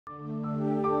Good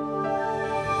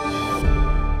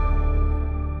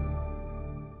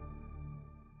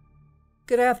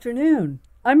afternoon.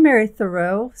 I'm Mary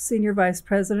Theroux, Senior Vice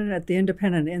President at the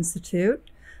Independent Institute,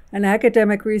 an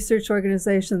academic research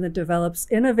organization that develops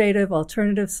innovative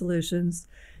alternative solutions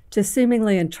to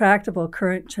seemingly intractable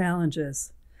current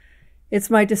challenges.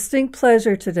 It's my distinct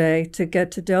pleasure today to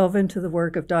get to delve into the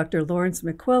work of Dr. Lawrence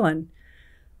McQuillan.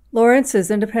 Lawrence is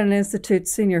Independent Institute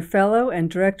Senior Fellow and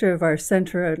Director of our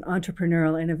Center on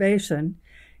Entrepreneurial Innovation.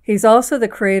 He's also the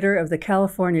creator of the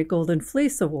California Golden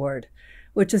Fleece Award,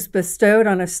 which is bestowed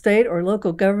on a state or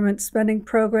local government spending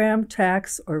program,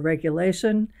 tax, or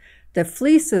regulation that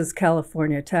fleeces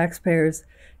California taxpayers,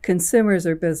 consumers,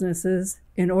 or businesses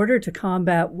in order to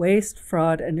combat waste,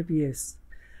 fraud, and abuse.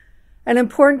 An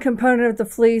important component of the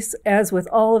fleece, as with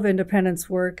all of Independent's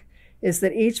work, is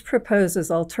that each proposes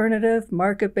alternative,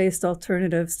 market-based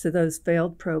alternatives to those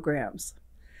failed programs.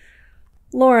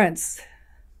 Lawrence,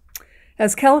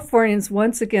 as Californians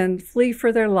once again flee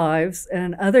for their lives,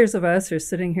 and others of us are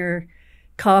sitting here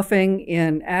coughing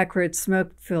in acrid,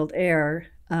 smoke-filled air,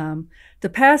 the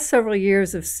past several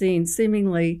years have seen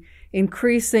seemingly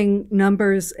increasing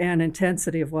numbers and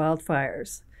intensity of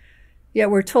wildfires.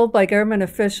 Yet we're told by government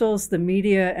officials, the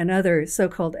media, and other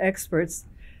so-called experts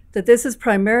that this is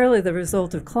primarily the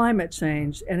result of climate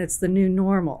change and it's the new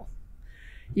normal.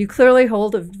 You clearly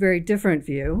hold a very different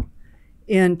view.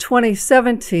 In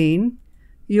 2017,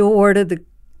 you awarded the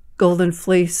Golden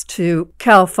Fleece to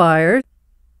CAL FIRE.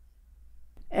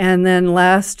 And then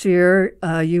last year,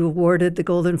 you awarded the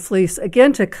Golden Fleece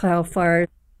again to CAL FIRE,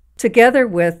 together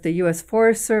with the U.S.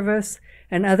 Forest Service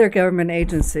and other government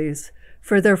agencies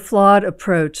for their flawed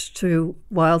approach to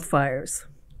wildfires.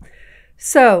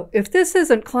 So, if this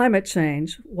isn't climate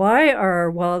change, why are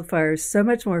our wildfires so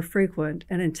much more frequent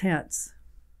and intense?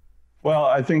 Well,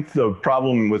 I think the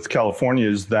problem with California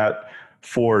is that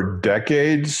for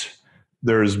decades,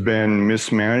 there's been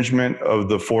mismanagement of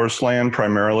the forest land,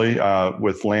 primarily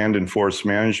with land and forest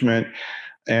management.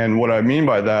 And what I mean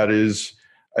by that is,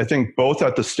 I think both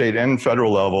at the state and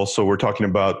federal level, so we're talking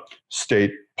about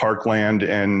state parkland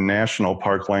and national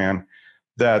parkland,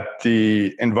 that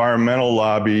the environmental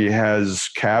lobby has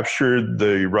captured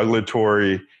the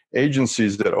regulatory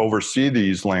agencies that oversee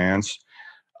these lands,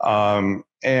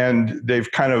 and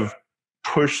they've kind of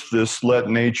push this let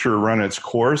nature run its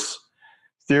course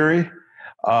theory.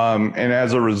 And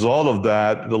as a result of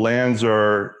that, the lands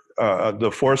are,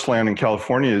 the forest land in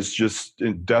California is just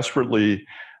desperately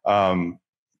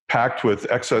packed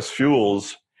with excess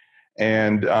fuels.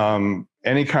 And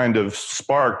any kind of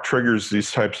spark triggers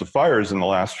these types of fires in the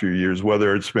last few years,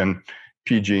 whether it's been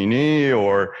PG&E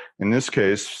or in this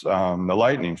case, the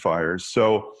lightning fires.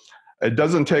 So it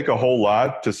doesn't take a whole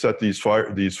lot to set these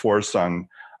forests on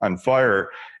fire.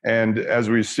 And as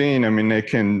we've seen, I mean, they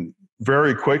can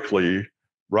very quickly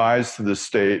rise to the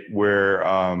state where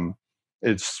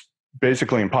it's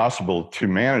basically impossible to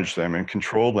manage them and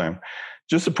control them.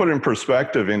 Just to put it in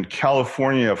perspective, in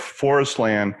California, forest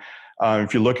land,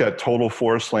 if you look at total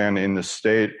forest land in the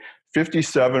state,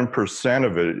 57%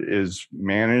 of it is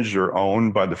managed or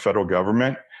owned by the federal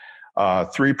government,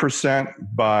 3%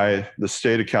 by the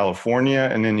state of California,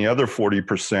 and then the other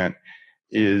 40%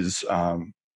 is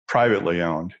privately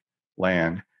owned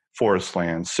land, forest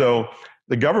land. So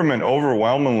the government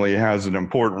overwhelmingly has an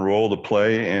important role to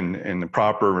play in the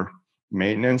proper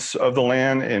maintenance of the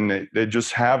land, and they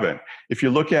just haven't. If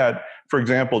you look at, for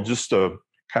example, just a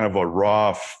kind of a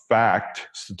raw fact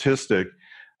statistic,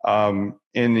 in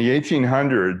the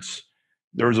 1800s,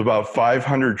 there was about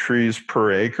 500 trees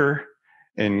per acre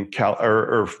in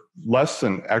or less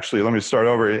than, actually, let me start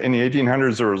over. In the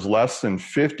 1800s, there was less than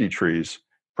 50 trees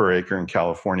per acre in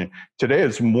California. Today,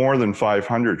 it's more than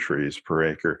 500 trees per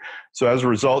acre. So as a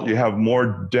result, you have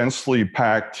more densely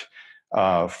packed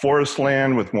forest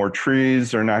land with more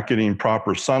trees. They're not getting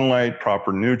proper sunlight,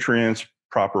 proper nutrients,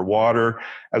 proper water.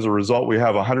 As a result, we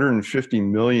have 150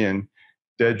 million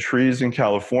dead trees in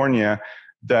California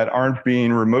that aren't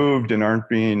being removed and aren't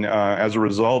being, as a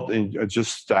result, it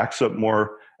just stacks up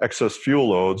more excess fuel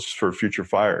loads for future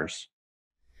fires.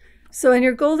 So in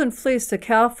your Golden Fleece to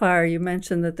CAL FIRE, you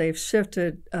mentioned that they've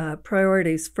shifted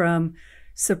priorities from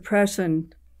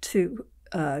suppression to,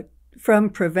 from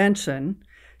prevention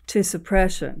to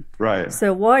suppression. Right.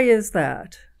 So why is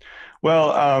that?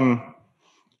 Well,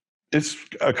 it's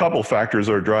a couple factors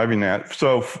that are driving that.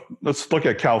 So let's look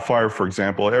at CAL FIRE, for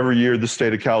example. Every year, the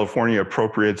state of California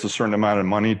appropriates a certain amount of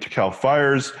money to CAL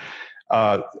FIREs.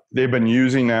 They've been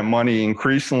using that money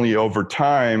increasingly over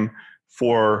time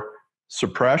for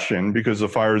suppression because the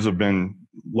fires have been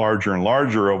larger and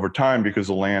larger over time because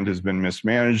the land has been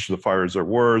mismanaged, the fires are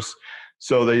worse.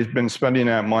 So they've been spending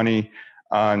that money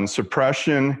on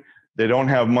suppression. They don't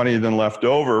have money then left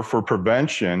over for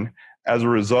prevention. As a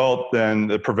result, then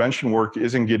the prevention work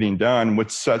isn't getting done,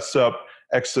 which sets up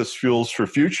excess fuels for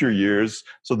future years.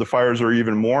 So the fires are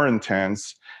even more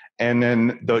intense. And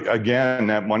then again,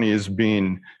 that money is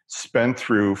being spent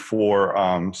through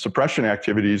for suppression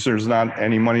activities. There's not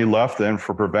any money left then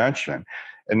for prevention.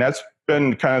 And that's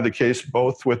been kind of the case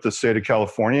both with the state of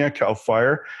California, CAL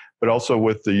FIRE, but also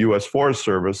with the U.S. Forest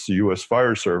Service, the U.S.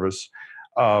 Fire Service.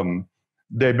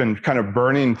 They've been kind of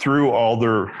burning through all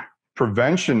their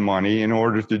prevention money in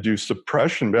order to do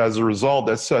suppression. But as a result,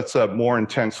 that sets up more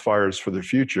intense fires for the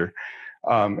future.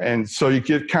 And so you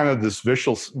get kind of this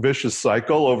vicious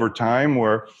cycle over time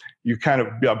where you kind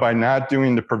of, by not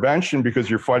doing the prevention because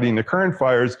you're fighting the current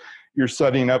fires, you're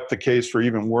setting up the case for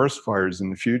even worse fires in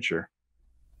the future.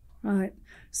 Right.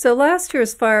 So last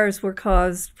year's fires were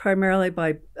caused primarily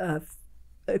by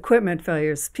equipment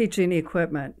failures, PG&E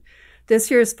equipment.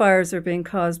 This year's fires are being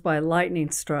caused by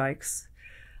lightning strikes.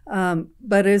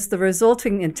 But is the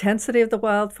resulting intensity of the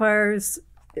wildfires,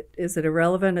 is it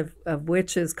irrelevant of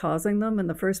which is causing them in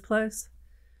the first place?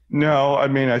 No, I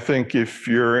mean, I think if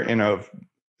you're in a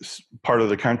part of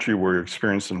the country where you're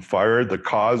experiencing fire, the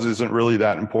cause isn't really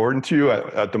that important to you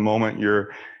at the moment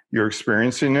you're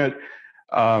experiencing it.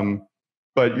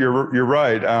 But you're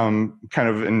right. Kind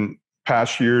of in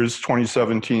past years,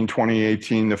 2017,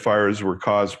 2018, the fires were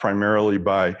caused primarily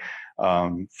by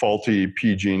faulty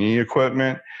PG&E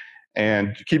equipment.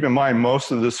 And keep in mind,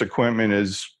 most of this equipment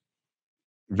is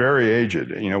very aged.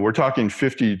 You know, we're talking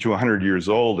 50 to 100 years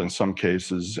old in some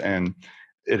cases, and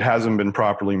it hasn't been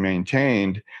properly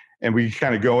maintained. And we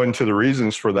kind of go into the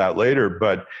reasons for that later.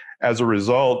 But as a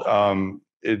result,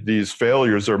 these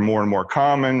failures are more and more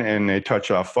common, and they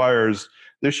touch off fires.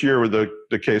 This year,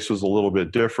 the case was a little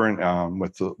bit different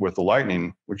with the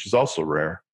lightning, which is also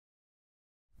rare.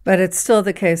 But it's still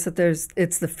the case that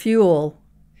it's the fuel.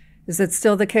 Is it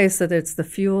still the case that it's the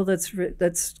fuel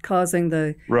that's causing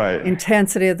the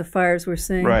intensity of the fires we're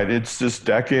seeing? Right. It's just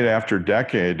decade after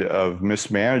decade of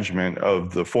mismanagement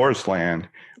of the forest land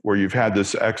where you've had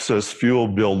this excess fuel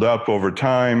build up over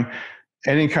time.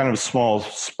 Any kind of small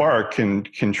spark can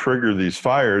trigger these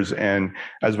fires. And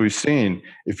as we've seen,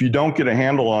 if you don't get a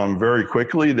handle on them very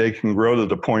quickly, they can grow to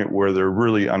the point where they're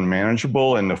really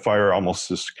unmanageable and the fire almost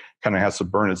just kind of has to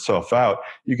burn itself out.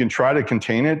 You can try to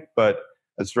contain it, but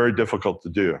it's very difficult to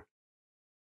do.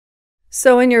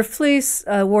 So in your fleece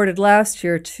awarded last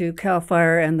year to CAL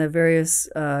FIRE and the various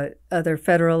other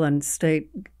federal and state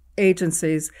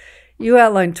agencies, you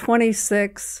outlined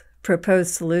 26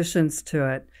 proposed solutions to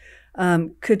it.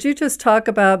 Could you just talk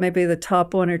about maybe the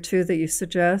top one or two that you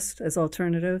suggest as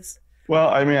alternatives? Well,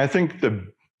 I mean, I think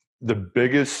the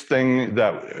biggest thing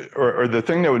or the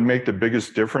thing that would make the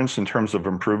biggest difference in terms of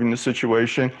improving the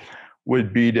situation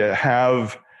would be to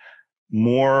have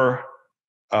more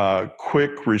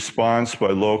quick response by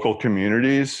local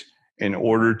communities in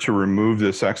order to remove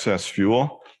this excess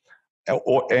fuel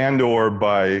or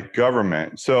by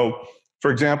government. So,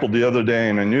 for example, the other day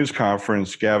in a news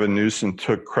conference, Gavin Newsom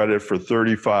took credit for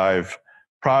 35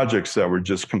 projects that were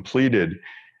just completed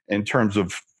in terms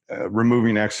of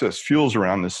removing excess fuels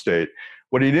around the state.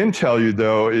 What he didn't tell you,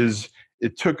 though, is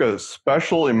it took a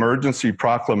special emergency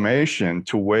proclamation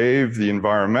to waive the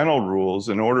environmental rules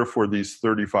in order for these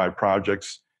 35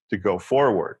 projects to go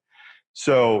forward.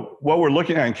 So what we're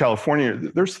looking at in California,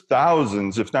 there's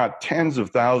thousands, if not tens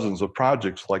of thousands of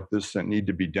projects like this that need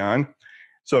to be done.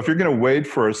 So if you're going to wait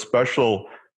for a special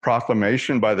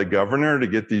proclamation by the governor to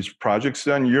get these projects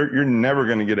done, you're never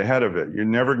going to get ahead of it. You're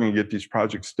never going to get these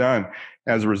projects done.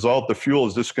 As a result, the fuel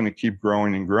is just going to keep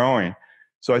growing and growing.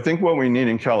 So I think what we need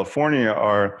in California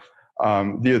are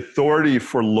the authority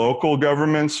for local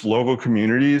governments, local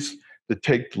communities to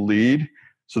take the lead.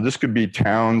 So this could be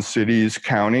towns, cities,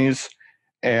 counties,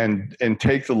 and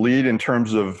take the lead in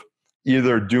terms of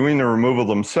either doing the removal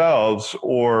themselves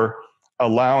or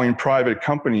allowing private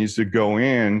companies to go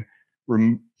in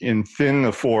and thin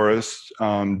the forest,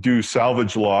 do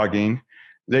salvage logging.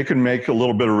 They could make a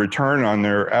little bit of return on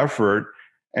their effort.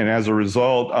 And as a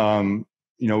result,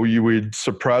 you would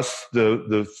suppress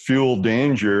the fuel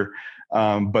danger,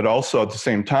 but also at the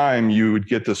same time, you would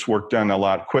get this work done a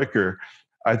lot quicker.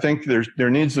 I think there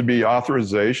needs to be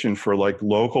authorization for like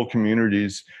local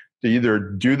communities to either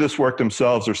do this work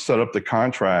themselves or set up the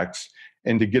contracts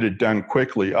and to get it done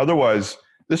quickly. Otherwise,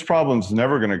 this problem's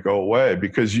never going to go away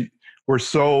because we're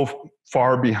so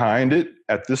far behind it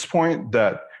at this point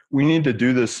that we need to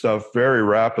do this stuff very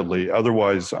rapidly.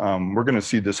 Otherwise, we're going to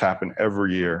see this happen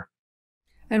every year.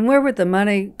 And where would the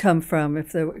money come from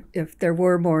if there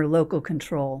were more local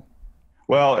control?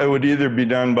 Well, it would either be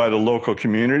done by the local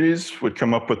communities, would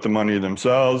come up with the money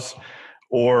themselves,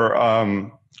 or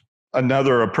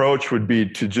another approach would be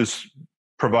to just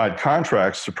provide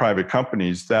contracts to private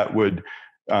companies that would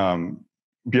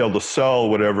be able to sell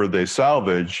whatever they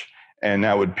salvage, and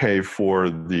that would pay for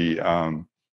the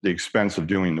expense of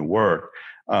doing the work.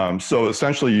 So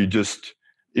essentially, you just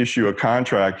issue a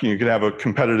contract. You could have a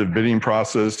competitive bidding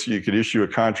process. You could issue a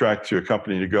contract to a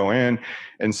company to go in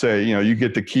and say, you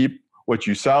get to keep what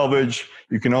you salvage.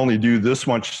 You can only do this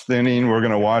much thinning. We're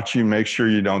going to watch you, make sure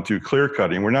you don't do clear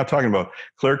cutting. We're not talking about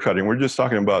clear cutting. We're just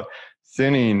talking about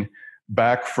thinning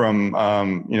back from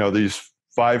these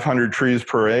 500 trees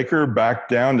per acre back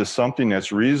down to something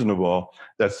that's reasonable,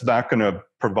 that's not going to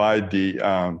provide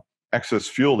the excess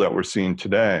fuel that we're seeing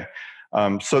today.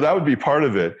 So that would be part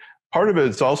of it. Part of it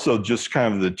is also just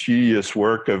kind of the tedious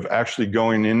work of actually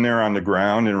going in there on the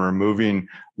ground and removing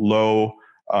low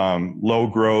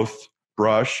growth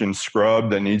brush and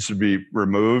scrub that needs to be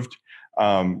removed.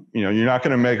 You're not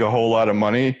going to make a whole lot of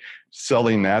money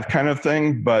selling that kind of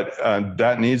thing, but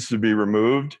that needs to be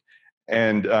removed.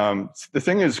 And the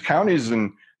thing is, counties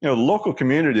and the local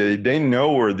community, they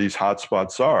know where these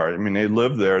hotspots are. I mean, they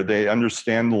live there, they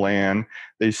understand the land,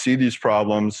 they see these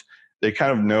problems, they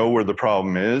kind of know where the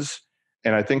problem is.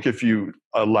 And I think if you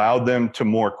allowed them to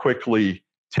more quickly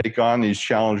take on these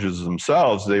challenges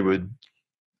themselves, they would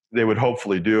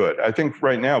hopefully do it. I think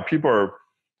right now people are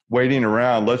waiting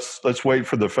around. Let's wait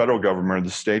for the federal government or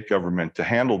the state government to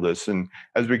handle this. And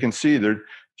as we can see, they're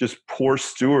just poor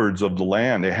stewards of the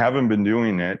land. They haven't been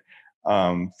doing it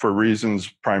for reasons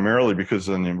primarily because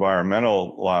of the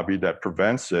environmental lobby that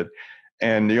prevents it.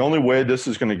 And the only way this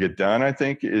is going to get done, I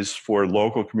think, is for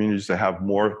local communities to have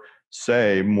more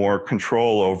say, more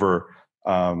control over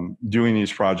doing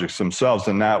these projects themselves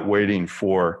and not waiting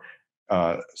for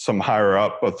some higher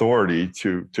up authority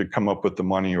to come up with the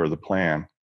money or the plan.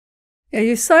 Yeah,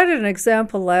 you cited an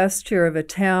example last year of a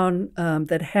town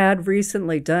that had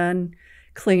recently done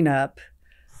cleanup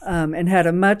and had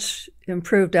a much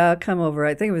improved outcome over,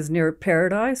 I think it was near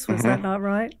Paradise. Was that not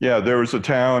right? Yeah, there was a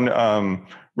town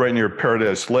right near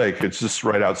Paradise Lake. It's just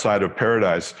right outside of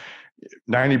Paradise.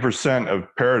 90% of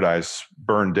Paradise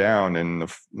burned down in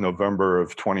November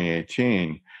of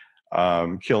 2018,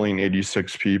 killing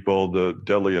 86 people, the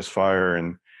deadliest fire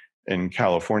in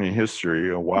California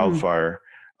history, a wildfire.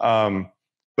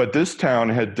 But this town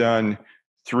had done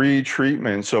 3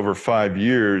 treatments over 5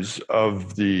 years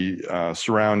of the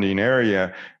surrounding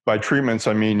area. By treatments,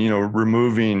 I mean,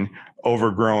 removing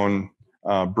overgrown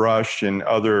brush and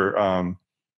other,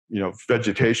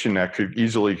 vegetation that could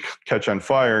easily catch on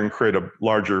fire and create a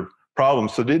larger problem.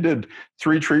 So they did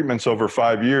 3 treatments over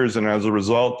 5 years, and as a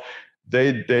result,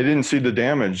 they didn't see the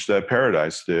damage that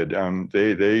Paradise did.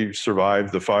 They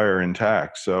survived the fire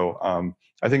intact. So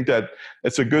I think that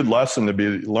it's a good lesson to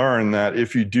be learned that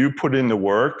if you do put in the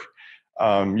work,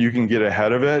 you can get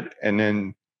ahead of it and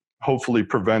then hopefully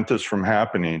prevent this from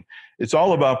happening. It's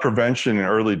all about prevention and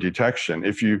early detection.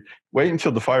 If you wait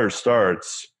until the fire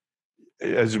starts,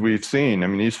 as we've seen, I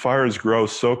mean, these fires grow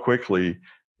so quickly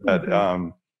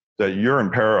that that you're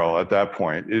in peril at that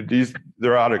point.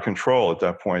 They're out of control at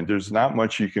that point. There's not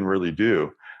much you can really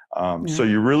do. So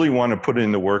you really want to put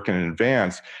in the work in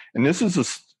advance. And this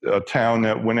is a town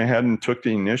that went ahead and took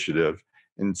the initiative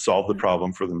and solved the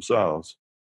problem for themselves.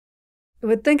 I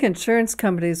would think insurance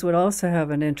companies would also have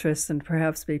an interest and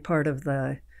perhaps be part of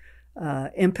the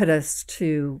impetus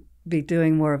to be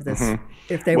doing more of this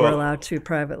if they were allowed to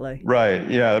privately. Right.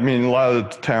 Yeah. I mean, a lot of the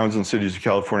towns and cities of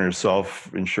California are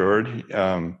self-insured.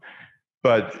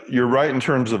 But you're right in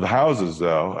terms of the houses,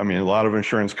 though. I mean, a lot of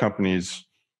insurance companies,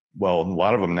 well, a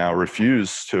lot of them now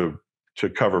refuse to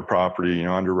cover property,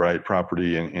 underwrite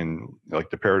property in like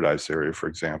the Paradise area, for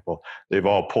example. They've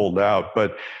all pulled out,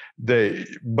 but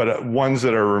ones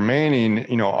that are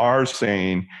remaining, are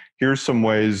saying, here's some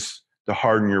ways to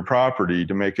harden your property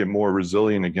to make it more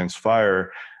resilient against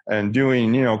fire, and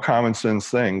doing, common sense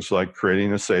things like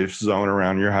creating a safe zone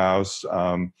around your house.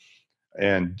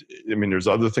 And I mean, there's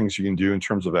other things you can do in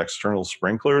terms of external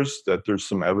sprinklers that there's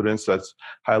some evidence that's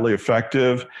highly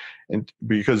effective. And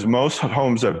because most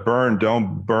homes that burn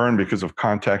don't burn because of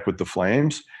contact with the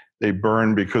flames, they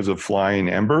burn because of flying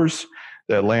embers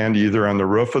that land either on the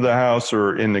roof of the house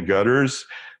or in the gutters.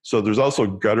 So there's also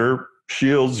gutter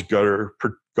shields, gutter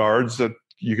guards that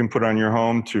you can put on your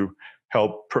home to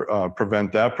help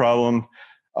prevent that problem.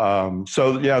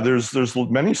 So yeah, there's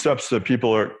many steps that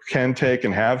people can take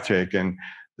and have taken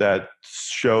that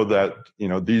show that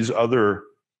these other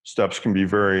steps can be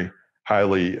very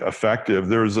highly effective.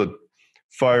 There's a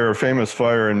fire, famous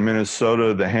fire in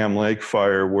Minnesota, the Ham Lake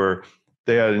fire, where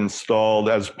they had installed,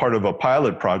 as part of a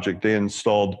pilot project, they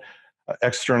installed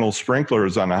external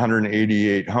sprinklers on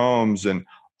 188 homes, and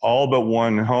all but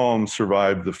one home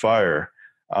survived the fire.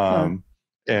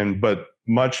 But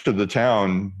much of the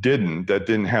town that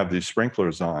didn't have these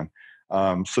sprinklers on.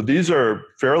 So these are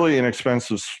fairly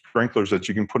inexpensive sprinklers that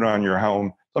you can put on your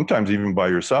home, sometimes even by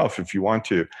yourself if you want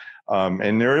to.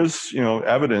 And there is,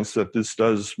 evidence that this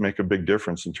does make a big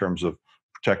difference in terms of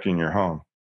protecting your home.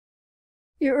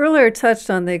 You earlier touched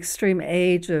on the extreme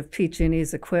age of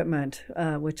PG&E's equipment,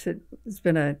 which has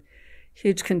been a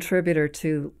huge contributor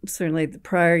to certainly the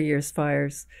prior year's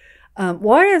fires.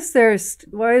 Why is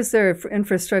their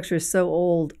infrastructure so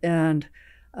old, and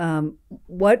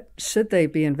what should they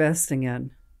be investing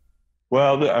in?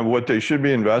 Well, what they should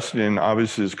be investing in,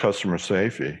 obviously, is customer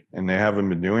safety, and they haven't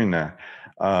been doing that.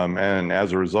 And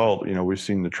as a result, we've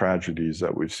seen the tragedies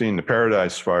that we've seen. The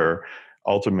Paradise Fire,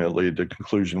 ultimately, the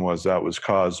conclusion was that was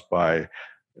caused by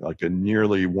like a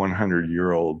nearly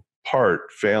 100-year-old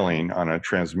part failing on a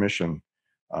transmission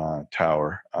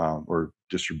tower or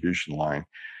distribution line.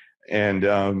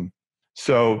 And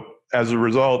so as a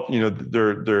result,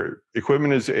 their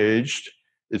equipment is aged,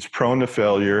 it's prone to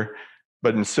failure,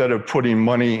 but instead of putting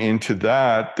money into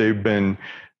that, they've been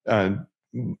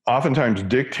oftentimes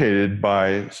dictated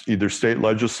by either state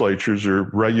legislatures or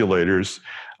regulators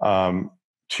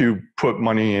to put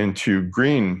money into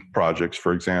green projects,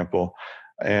 for example.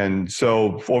 And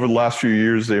so over the last few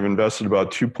years, they've invested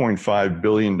about $2.5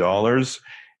 billion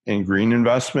in green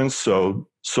investments, so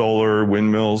solar,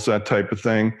 windmills, that type of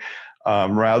thing,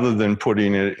 rather than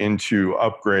putting it into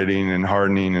upgrading and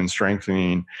hardening and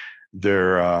strengthening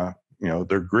their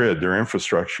grid, their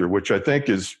infrastructure, which I think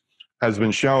has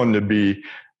been shown to be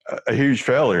a huge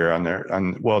failure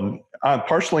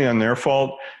partially on their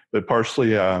fault, but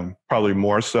partially probably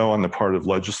more so on the part of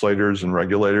legislators and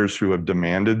regulators who have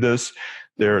demanded this.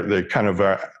 They kind of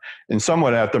are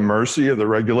somewhat at the mercy of the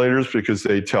regulators, because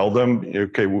they tell them,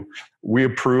 okay, we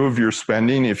approve your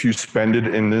spending if you spend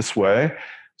it in this way.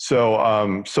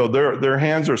 So their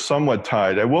hands are somewhat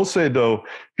tied. I will say, though,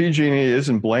 PG&E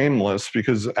isn't blameless,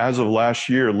 because as of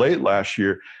late last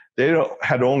year, they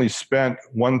had only spent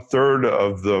 1/3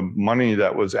 of the money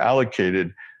that was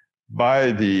allocated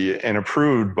and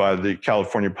approved by the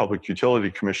California Public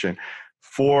Utility Commission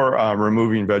for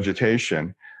removing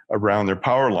vegetation around their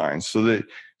power lines.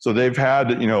 So they've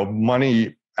had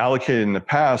money allocated in the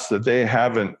past that they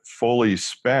haven't fully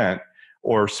spent,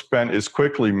 or spent as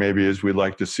quickly maybe as we'd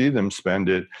like to see them spend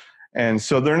it. And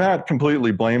so they're not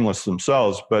completely blameless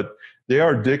themselves, but they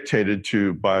are dictated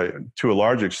to a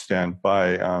large extent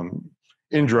by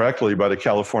indirectly by the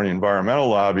California Environmental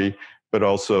Lobby, but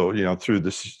also through the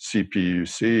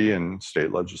CPUC and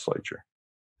state legislature.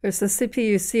 There's the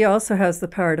CPUC also has the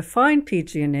power to fine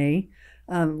PG&E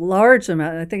large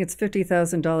amount. I think it's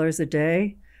 $50,000 a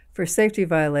day for safety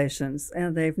violations,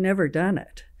 and they've never done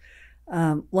it.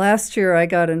 Last year, I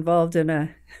got involved in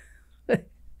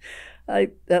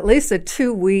at least a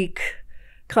 2-week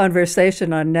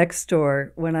conversation on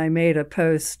Nextdoor when I made a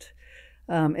post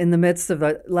in the midst of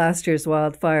last year's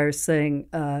wildfires saying,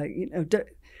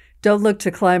 don't look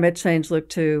to climate change, look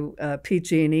to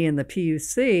PG&E and the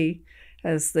PUC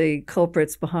as the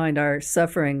culprits behind our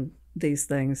suffering these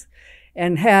things,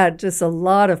 and had just a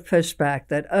lot of pushback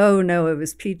that, oh no, it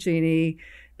was PG&E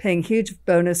paying huge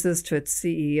bonuses to its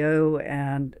CEO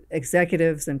and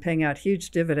executives and paying out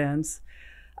huge dividends.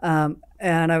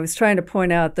 And I was trying to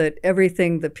point out that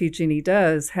everything that PG&E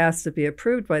does has to be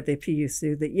approved by the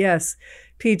PUC, that yes,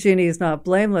 PG&E is not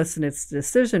blameless in its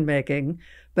decision-making,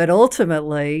 but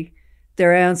ultimately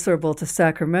they're answerable to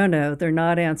Sacramento. They're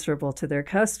not answerable to their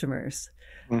customers.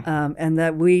 Mm-hmm. And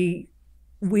that we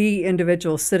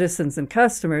individual citizens and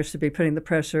customers should be putting the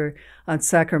pressure on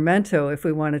Sacramento if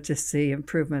we wanted to see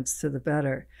improvements to the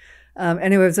better.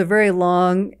 Anyway, it was a very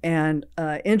long and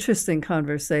interesting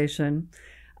conversation.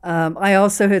 I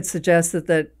also had suggested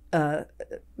that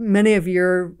many of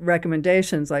your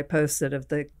recommendations I posted of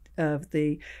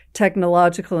the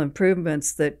technological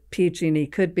improvements that PG&E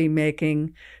could be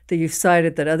making, that you've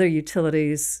cited that other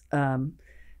utilities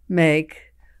make,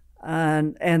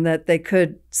 and that they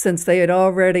could, since they had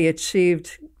already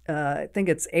achieved, I think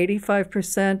it's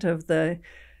 85% of the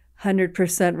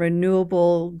 100%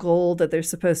 renewable goal that they're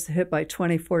supposed to hit by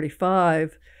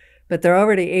 2045, but they're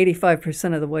already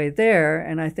 85% of the way there.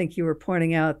 And I think you were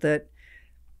pointing out that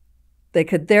they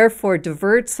could therefore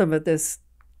divert some of this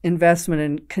investment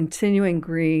in continuing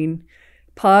green,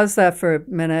 pause that for a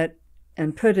minute,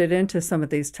 and put it into some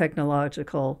of these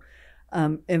technological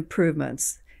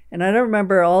improvements. And I don't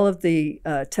remember all of the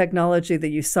technology that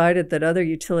you cited that other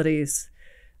utilities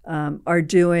are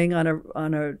doing on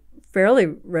a fairly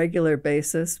regular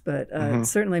basis, but it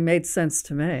certainly made sense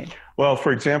to me. Well,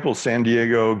 for example, San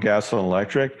Diego Gas and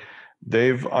Electric,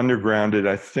 they've undergrounded,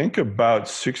 I think, about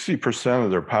 60%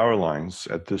 of their power lines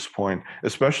at this point,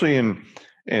 especially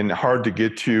in hard to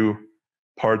get to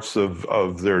parts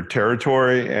of their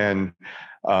territory and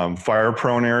fire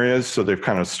prone areas. So they've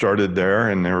kind of started there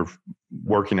and they're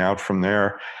working out from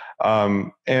there.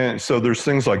 And so there's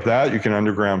things like that. You can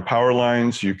underground power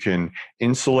lines, you can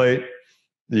insulate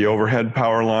the overhead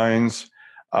power lines.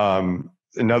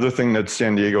 Another thing that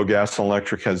San Diego Gas and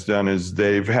Electric has done is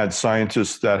they've had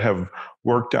scientists that have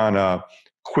worked on a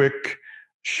quick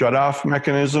shutoff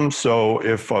mechanism. So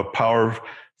if a power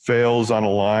fails on a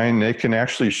line, they can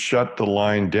actually shut the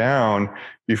line down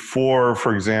before,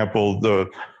 for example, the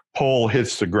pole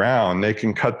hits the ground. They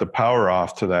can cut the power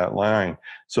off to that line.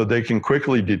 So they can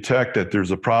quickly detect that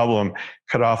there's a problem,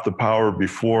 cut off the power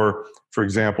before, for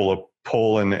example, a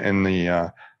pole in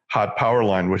the hot power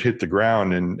line would hit the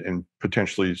ground and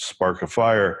potentially spark a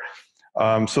fire.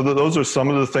 So those are some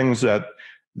of the things that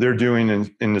they're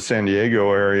doing in the San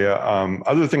Diego area.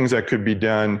 Other things that could be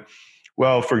done,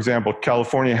 well, for example,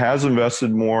 California has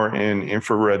invested more in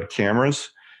infrared cameras.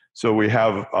 So we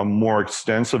have a more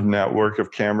extensive network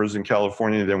of cameras in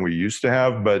California than we used to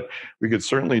have, but we could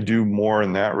certainly do more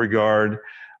in that regard.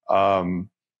 And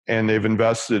they've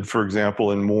invested, for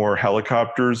example, in more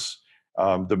helicopters,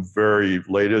 the very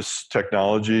latest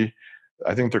technology.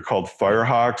 I think they're called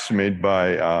Firehawks, made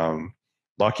by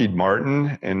Lockheed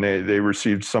Martin, and they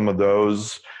received some of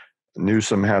those.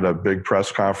 Newsom had a big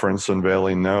press conference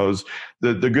unveiling those.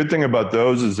 The good thing about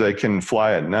those is they can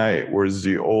fly at night, whereas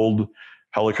the old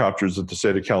helicopters that the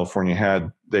state of California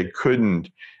had, they couldn't.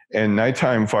 And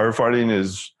nighttime firefighting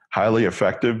is highly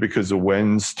effective because the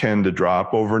winds tend to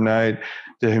drop overnight.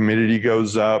 The humidity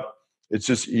goes up. It's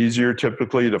just easier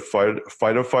typically to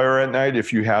fight a fire at night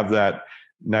if you have that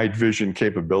night vision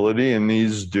capability, and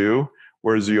these do.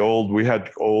 Whereas we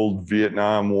had old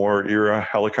Vietnam War era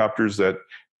helicopters that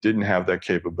didn't have that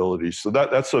capability. So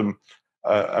that's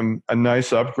a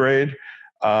nice upgrade.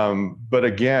 But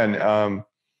again,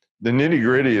 the nitty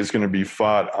gritty is going to be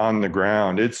fought on the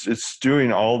ground. It's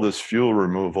doing all this fuel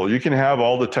removal. You can have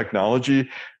all the technology,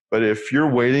 but if you're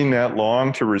waiting that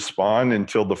long to respond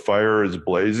until the fire is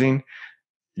blazing,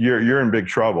 you're in big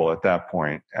trouble at that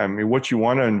point. I mean, what you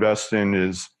want to invest in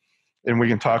is, and we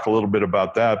can talk a little bit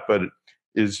about that, but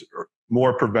is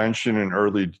more prevention and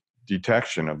early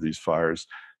detection of these fires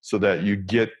so that you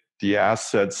get the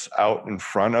assets out in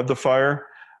front of the fire.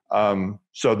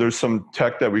 So there's some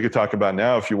tech that we could talk about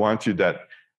now if you want to that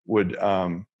would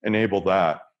enable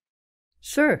that.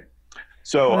 Sure.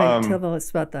 So tell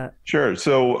us about that. Sure.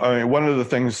 So one of the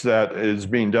things that is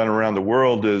being done around the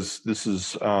world is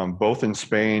both in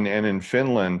Spain and in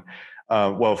Finland.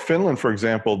 Well, Finland, for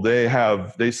example, they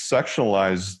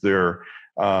sectionalize their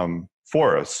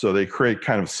forests. So they create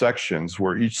kind of sections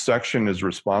where each section is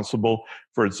responsible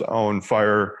for its own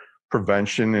fire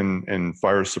prevention and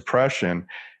fire suppression.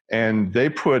 And they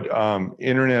put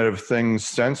Internet of Things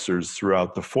sensors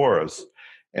throughout the forest.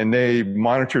 And they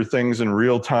monitor things in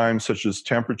real time, such as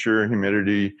temperature,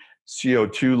 humidity,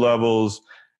 CO2 levels,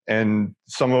 and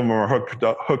some of them are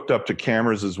hooked up to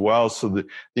cameras as well. So the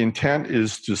intent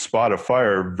is to spot a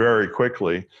fire very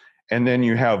quickly. And then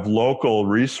you have local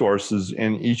resources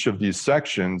in each of these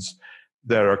sections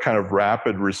that are kind of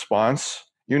rapid response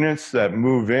units that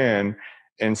move in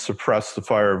and suppress the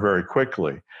fire very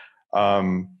quickly.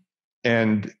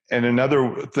 And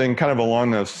another thing kind of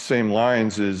along the same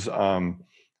lines is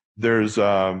there's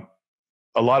a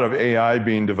lot of AI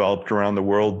being developed around the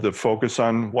world that focus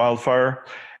on wildfire.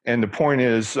 And the point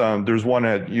is, there's one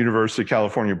at University of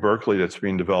California, Berkeley that's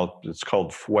being developed. It's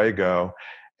called Fuego.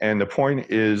 And the point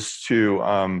is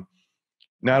to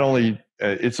not only,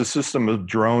 it's a system of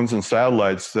drones and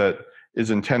satellites that is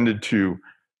intended to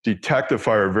detect a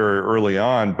fire very early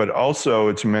on, but also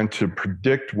it's meant to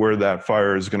predict where that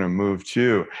fire is going to move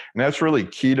to. And that's really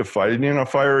key to fighting a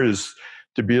fire, is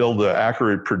to be able to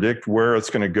accurately predict where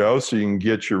it's going to go so you can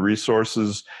get your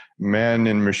resources, men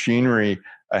and machinery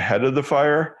ahead of the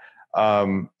fire.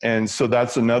 And so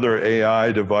that's another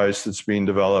AI device that's being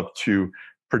developed to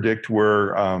predict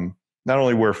where, not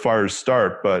only where fires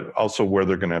start, but also where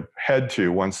they're going to head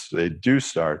to once they do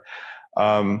start.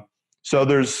 So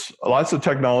there's lots of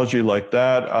technology like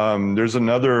that. There's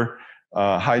another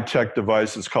high-tech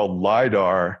device. It's called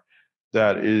LiDAR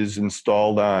that is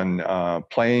installed on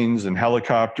planes and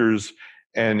helicopters,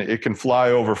 and it can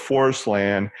fly over forest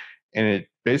land, and it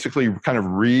basically kind of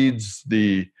reads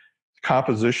the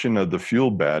composition of the fuel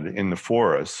bed in the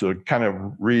forest. So it kind of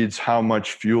reads how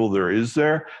much fuel there is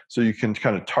there. So you can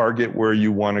kind of target where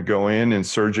you want to go in and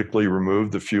surgically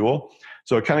remove the fuel.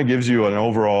 So it kind of gives you an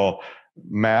overall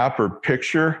map or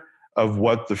picture of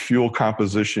what the fuel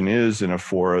composition is in a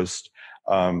forest.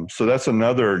 So that's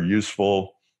another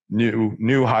useful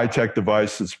new high-tech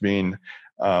device that's being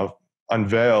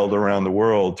unveiled around the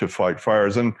world to fight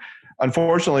fires. And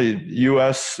unfortunately,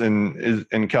 U.S.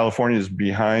 and California is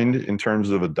behind in terms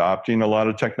of adopting a lot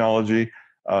of technology.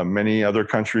 Many other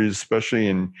countries, especially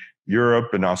in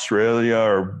Europe and Australia,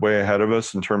 are way ahead of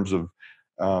us in terms of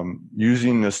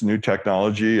using this new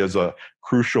technology as a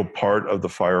crucial part of the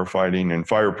firefighting and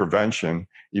fire prevention,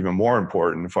 even more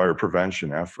important, fire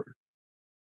prevention effort.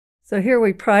 So here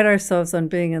we pride ourselves on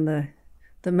being in the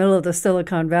middle of the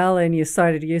Silicon Valley, and you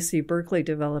cited UC Berkeley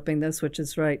developing this, which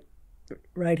is right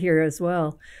here as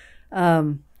well.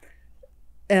 And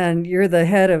you're the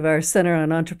head of our Center on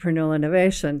Entrepreneurial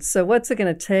Innovation. So what's it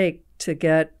going to take to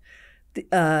get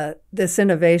this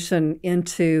innovation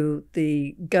into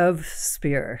the gov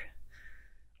sphere?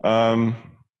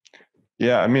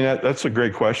 Yeah, I mean, that's a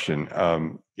great question.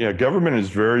 Government is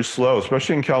very slow,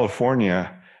 especially in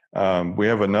California. We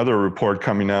have another report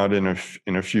coming out in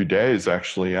a few days,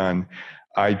 actually, on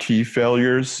IT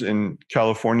failures in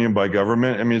California by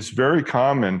government. I mean, it's very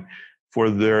common for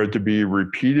there to be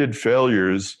repeated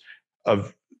failures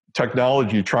of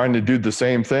technology trying to do the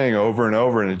same thing over and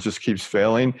over, and it just keeps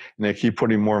failing, and they keep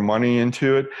putting more money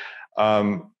into it.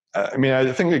 I mean, I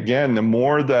think, again, the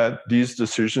more that these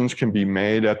decisions can be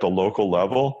made at the local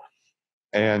level,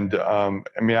 and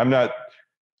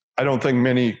I don't think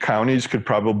many counties could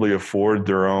probably afford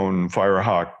their own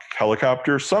Firehawk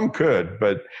helicopter. Some could,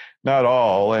 but not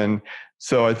all. And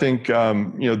so I think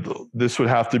this would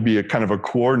have to be a kind of a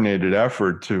coordinated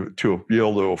effort to be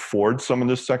able to afford some of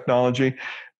this technology.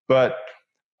 But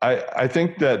I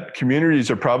think that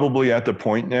communities are probably at the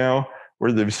point now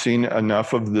where they've seen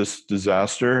enough of this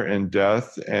disaster and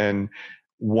death and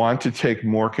want to take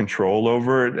more control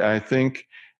over it. And I think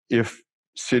if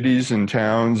cities and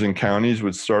towns and counties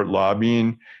would start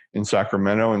lobbying in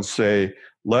Sacramento and say,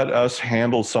 let us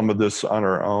handle some of this on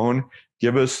our own,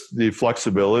 give us the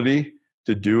flexibility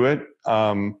to do it.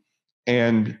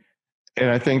 And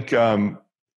I think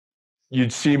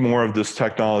you'd see more of this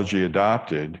technology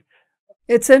adopted.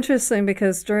 It's interesting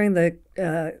because during the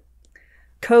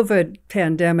COVID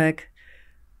pandemic,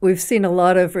 we've seen a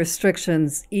lot of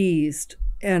restrictions eased.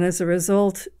 And as a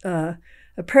result,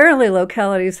 apparently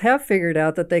localities have figured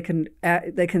out that they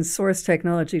can source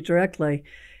technology directly.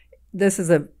 This is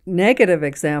a negative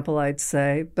example, I'd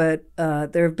say, but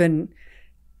there have been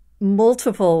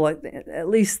multiple, at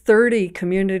least 30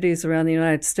 communities around the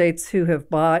United States who have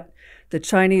bought the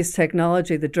Chinese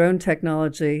technology, the drone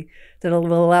technology, that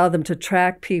will allow them to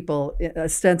track people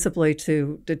ostensibly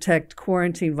to detect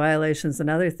quarantine violations and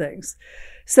other things.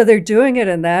 So they're doing it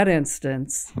in that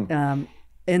instance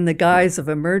in the guise of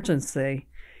emergency.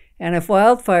 And if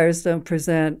wildfires don't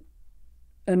present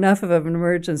enough of an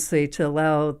emergency to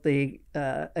allow the,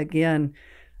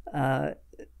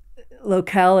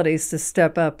 localities to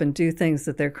step up and do things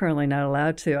that they're currently not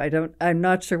allowed to, I'm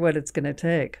not sure what it's going to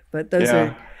take, but those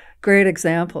are great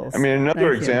examples. I mean,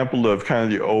 another example of kind of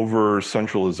the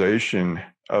over-centralization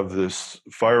of this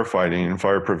firefighting and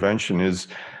fire prevention is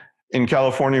in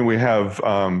California, we have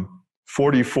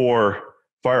 44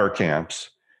 fire camps,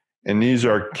 and these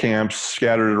are camps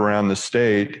scattered around the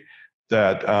state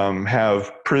that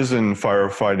have prison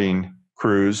firefighting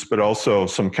crews, but also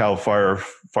some Cal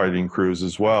firefighting crews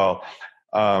as well.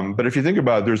 But if you think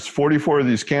about it, there's 44 of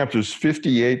these camps, there's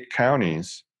 58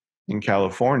 counties in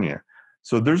California.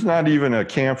 So there's not even a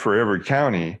camp for every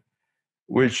county,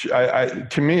 which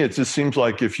to me, it just seems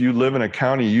like if you live in a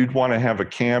county, you'd want to have a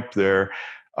camp there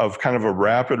of kind of a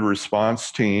rapid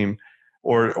response team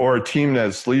or a team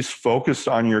that's at least focused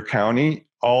on your county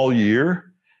all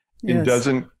year and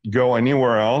doesn't go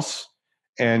anywhere else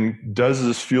and does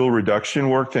this fuel reduction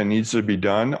work that needs to be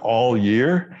done all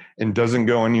year and doesn't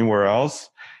go anywhere else.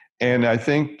 And I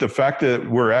think the fact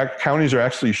that counties are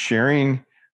actually sharing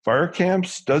fire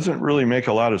camps doesn't really make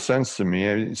a lot of sense to me.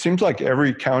 It seems like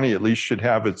every county at least should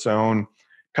have its own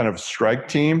kind of strike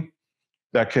team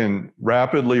that can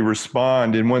rapidly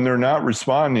respond. And when they're not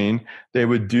responding, they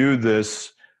would do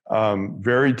this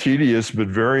very tedious but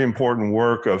very important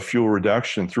work of fuel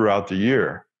reduction throughout the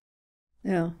year.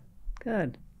 Yeah,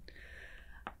 good.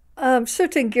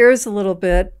 Shifting gears a little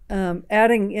bit,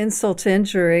 adding insult to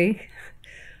injury,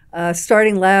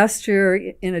 starting last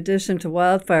year, in addition to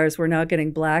wildfires, we're now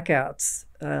getting blackouts.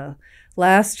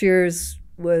 Last year's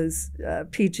was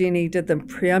PG&E did them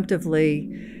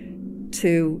preemptively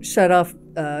to shut off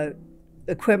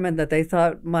equipment that they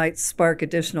thought might spark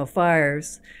additional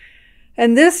fires.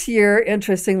 And this year,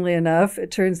 interestingly enough,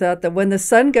 it turns out that when the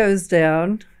sun goes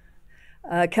down,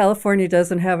 California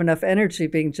doesn't have enough energy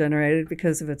being generated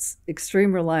because of its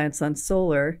extreme reliance on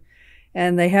solar,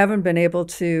 and they haven't been able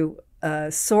to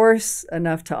source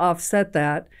enough to offset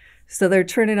that. So they're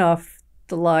turning off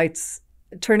the lights,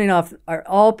 turning off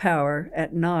all power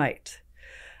at night.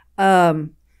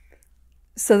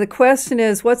 So the question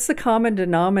is, what's the common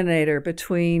denominator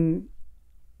between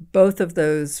both of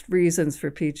those reasons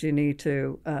for PG&E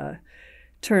to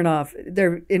turn off?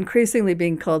 They're increasingly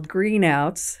being called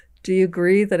greenouts. Do you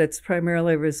agree that it's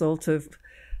primarily a result of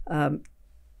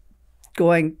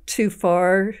going too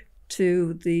far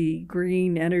to the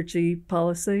green energy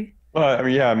policy? Well,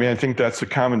 I think that's the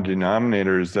common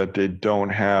denominator, is that they don't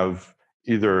have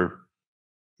either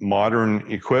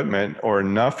modern equipment or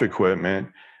enough equipment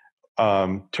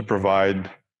to provide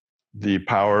the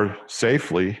power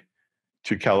safely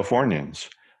to Californians,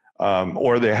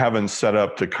 or they haven't set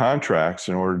up the contracts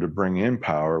in order to bring in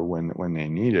power when they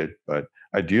need it. But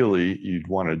ideally, you'd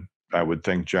want to, I would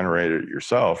think, generate it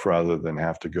yourself rather than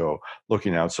have to go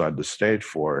looking outside the state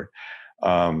for it.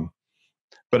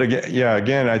 But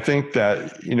again, I think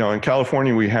that, in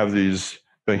California, we have these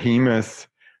behemoth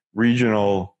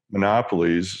regional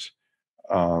monopolies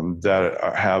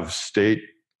that have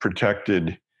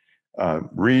state-protected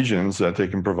regions that they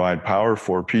can provide power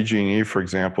for. PG&E, for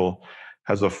example,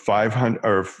 has a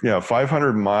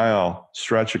 500-mile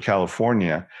stretch of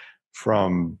California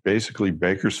from basically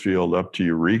Bakersfield up to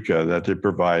Eureka that they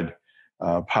provide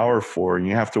power for. And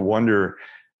you have to wonder,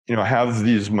 have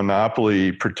these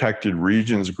monopoly protected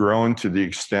regions grown to the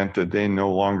extent that they no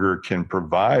longer can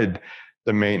provide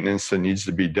the maintenance that needs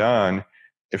to be done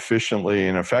efficiently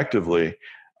and effectively?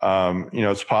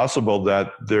 It's possible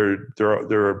that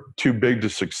they're too big to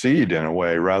succeed in a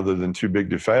way, rather than too big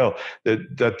to fail.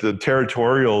 That the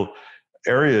territorial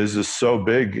areas is so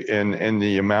big, and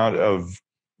the amount of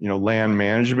land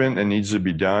management that needs to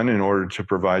be done in order to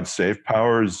provide safe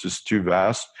power is just too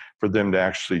vast for them to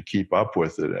actually keep up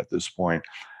with it at this point.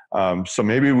 So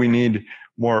maybe we need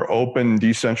more open,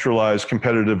 decentralized,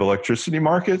 competitive electricity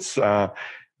markets.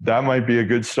 That might be a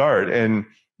good start. And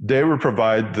they would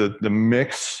provide the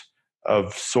mix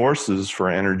of sources for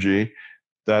energy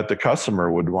that the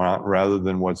customer would want, rather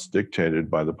than what's dictated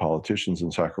by the politicians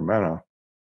in Sacramento.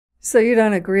 So you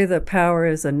don't agree that power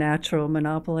is a natural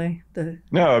monopoly?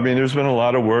 No, there's been a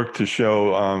lot of work to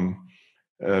show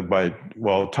by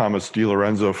Thomas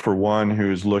DiLorenzo, for one,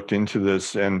 who's looked into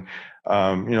this. And,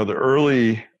 the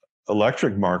early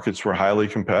electric markets were highly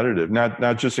competitive,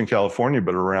 not just in California,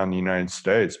 but around the United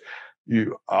States.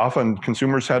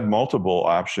 Consumers had multiple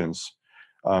options.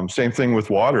 Same thing with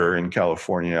water in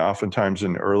California. Oftentimes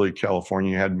in early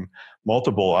California, you had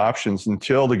multiple options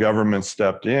until the government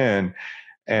stepped in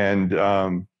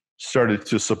and started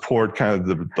to support kind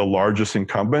of the largest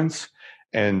incumbents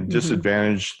and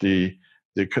disadvantaged the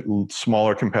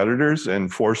smaller competitors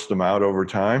and forced them out over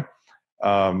time.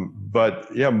 But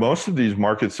yeah, most of these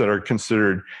markets that are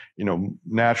considered,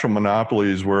 natural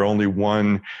monopolies, where only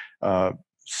one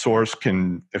source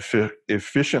can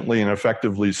efficiently and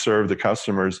effectively serve the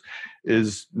customers,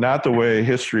 is not the way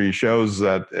history shows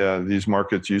that these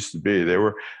markets used to be. They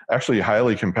were actually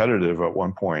highly competitive at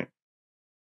one point.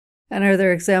 And are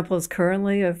there examples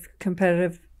currently of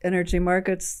competitive energy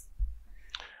markets?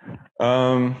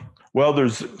 Well,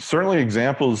 there's certainly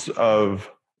examples of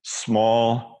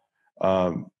small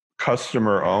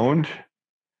customer-owned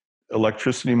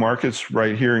electricity markets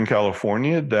right here in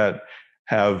California that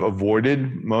have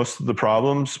avoided most of the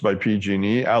problems by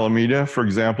PG&E. Alameda, for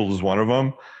example, is one of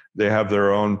them. They have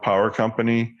their own power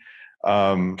company.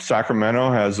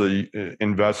 Sacramento has a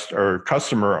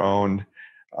customer-owned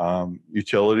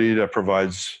utility that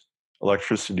provides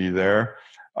electricity there.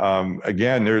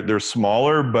 Again, they're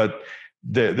smaller, but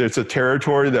there's a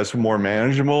territory that's more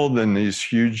manageable than these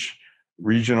huge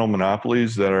regional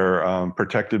monopolies that are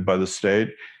protected by the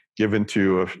state, given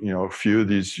to a few of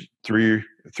these three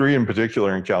in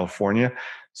particular in California.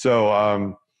 So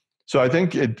I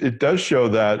think it does show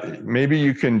that maybe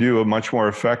you can do a much more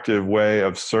effective way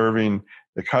of serving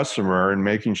the customer and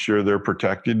making sure they're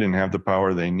protected and have the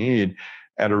power they need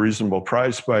at a reasonable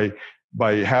price by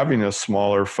having a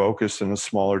smaller focus and a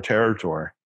smaller territory.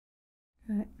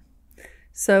 Right.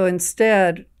 So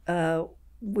instead,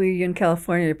 we in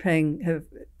California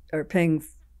are paying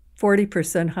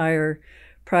 40% higher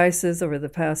prices over the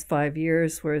past 5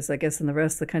 years, whereas I guess in the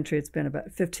rest of the country it's been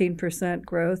about 15%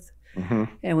 growth. Mm-hmm.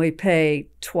 And we pay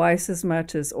twice as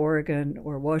much as Oregon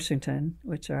or Washington,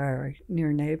 which are our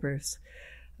near neighbors.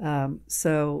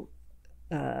 So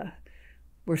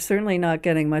we're certainly not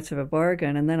getting much of a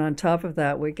bargain. And then on top of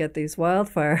that, we get these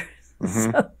wildfires.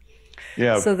 Mm-hmm. So,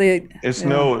 Yeah, so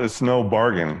it's no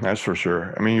bargain, that's for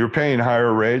sure. I mean, you're paying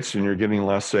higher rates and you're getting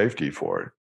less safety for it,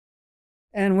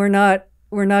 and we're not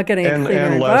getting a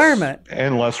cleaner environment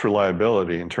and less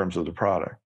reliability in terms of the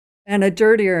product, and a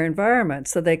dirtier environment.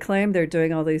 So they claim they're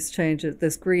doing all these changes,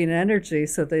 this green energy,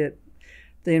 so that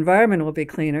the environment will be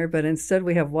cleaner. But instead,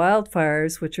 we have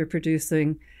wildfires, which are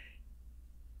producing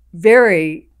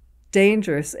very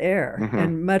dangerous air mm-hmm.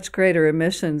 and much greater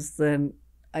emissions than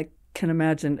I can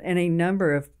imagine any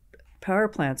number of power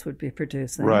plants would be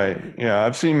producing. Right. Yeah,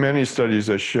 I've seen many studies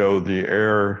that show the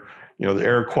air, the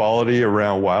air quality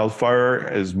around wildfire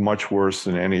is much worse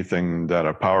than anything that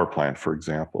a power plant, for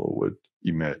example, would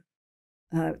emit.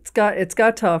 It's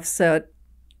got to offset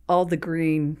all the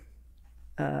green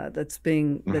that's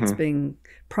being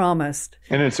promised.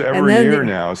 And it's every year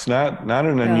now. It's not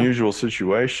an unusual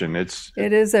situation. It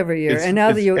is every year,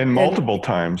 and multiple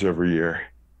times every year.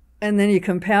 And then you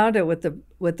compound it with the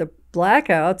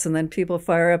blackouts, and then people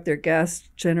fire up their gas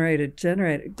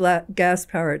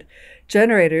powered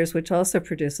generators, which also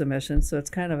produce emissions. So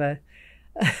it's kind of a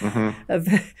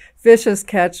vicious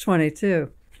catch-22.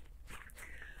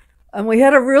 And we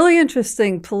had a really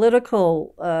interesting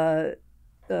political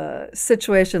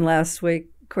situation last week.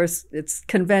 Of course, it's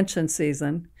convention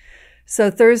season.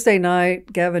 So Thursday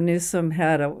night, Gavin Newsom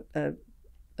had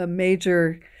a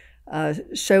major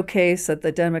showcase at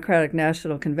the Democratic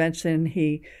National Convention.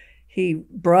 He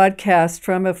broadcast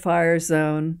from a fire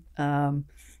zone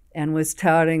and was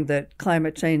touting that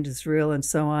climate change is real and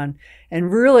so on,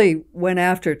 and really went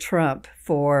after Trump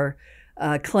for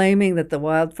claiming that the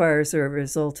wildfires are a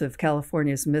result of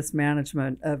California's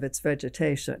mismanagement of its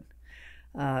vegetation.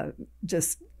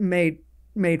 Just made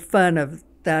fun of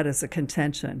that as a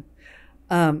contention.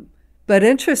 But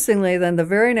interestingly, then the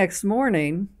very next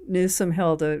morning, Newsom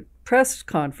held a press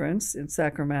conference in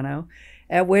Sacramento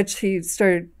at which he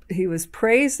was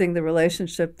praising the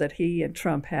relationship that he and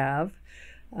Trump have.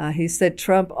 He said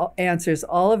Trump answers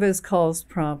all of his calls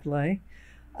promptly.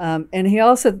 And he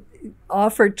also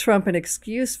offered Trump an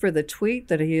excuse for the tweet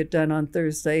that he had done on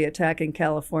Thursday attacking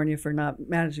California for not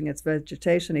managing its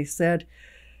vegetation. He said,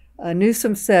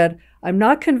 Newsom said, "I'm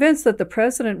not convinced that the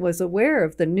president was aware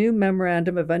of the new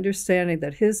memorandum of understanding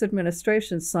that his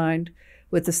administration signed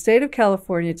with the state of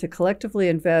California to collectively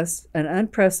invest an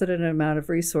unprecedented amount of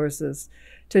resources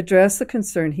to address the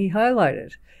concern he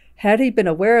highlighted. Had he been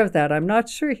aware of that, I'm not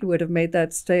sure he would have made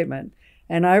that statement.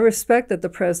 And I respect that the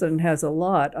president has a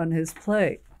lot on his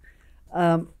plate."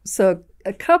 So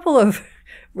a couple of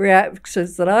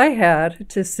reactions that I had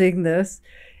to seeing this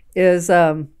is,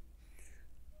 well,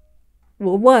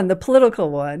 one, the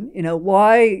political one.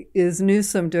 Why is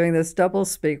Newsom doing this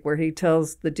doublespeak where he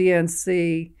tells the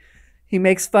DNC, he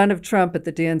makes fun of Trump at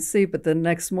the DNC, but the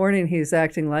next morning he's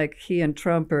acting like he and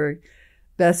Trump are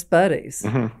best buddies?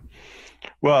 Mm-hmm.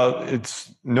 Well,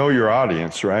 it's know your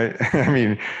audience, right? I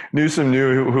mean, Newsom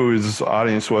knew who his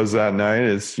audience was that night.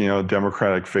 It's,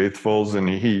 Democratic faithfuls, and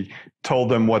he told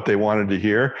them what they wanted to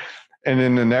hear. And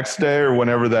then the next day, or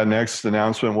whenever that next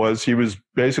announcement was, he was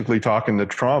basically talking to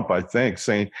Trump, I think,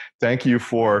 saying, thank you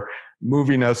for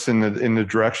moving us in the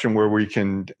direction where we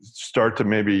can start to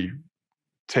maybe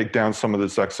take down some of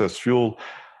this excess fuel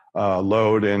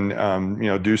load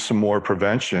and, do some more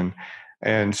prevention.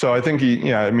 And so I think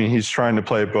he's trying to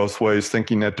play it both ways,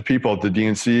 thinking that the people at the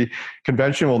DNC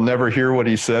convention will never hear what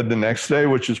he said the next day,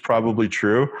 which is probably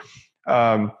true.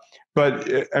 But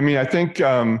I think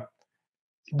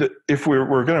if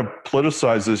we're going to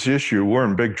politicize this issue, we're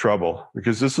in big trouble,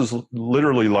 because this is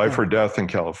literally life or death in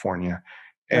California.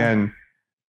 Yeah.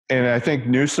 And I think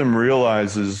Newsom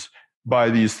realizes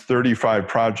by these 35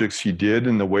 projects he did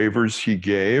and the waivers he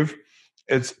gave,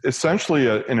 it's essentially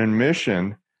an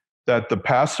admission that the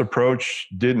past approach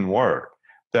didn't work,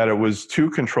 that it was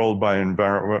too controlled by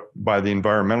the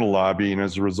environmental lobby, and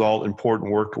as a result,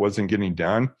 important work wasn't getting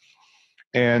done.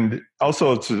 And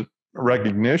also, it's a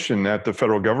recognition that the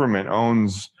federal government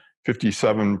owns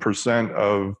 57%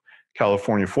 of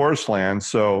California forest land.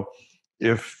 So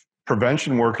if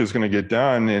prevention work is going to get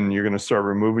done and you're going to start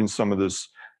removing some of this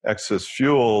excess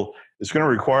fuel, it's going to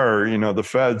require, the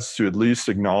feds to at least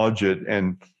acknowledge it.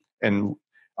 And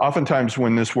oftentimes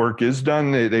when this work is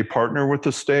done, they partner with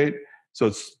the state. So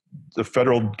it's the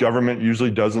federal government usually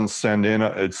doesn't send in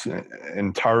it's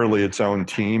entirely its own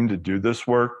team to do this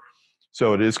work.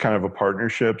 So it is kind of a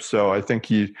partnership. So I think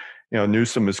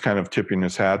Newsom is kind of tipping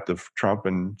his hat to Trump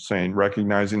and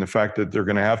recognizing the fact that they're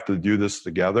going to have to do this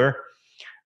together.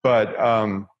 But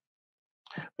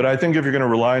But I think if you're going to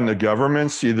rely on the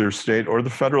governments, either state or the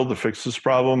federal, to fix this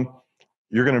problem,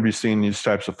 you're going to be seeing these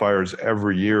types of fires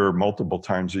every year, or multiple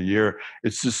times a year.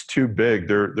 It's just too big.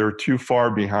 They're too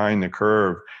far behind the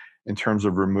curve in terms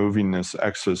of removing this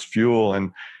excess fuel.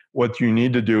 And what you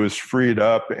need to do is free it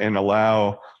up and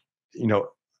allow,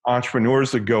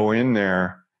 entrepreneurs to go in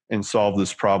there and solve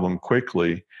this problem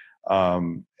quickly.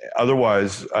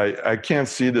 Otherwise, I can't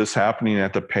see this happening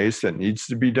at the pace that needs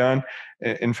to be done.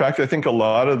 In fact, I think a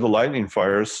lot of the lightning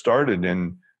fires started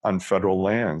on federal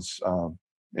lands,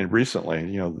 and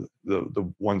recently,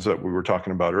 the ones that we were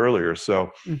talking about earlier.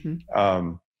 So,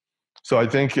 so I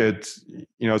think it's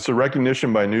a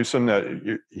recognition by Newsom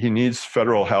that he needs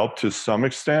federal help to some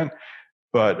extent,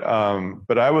 but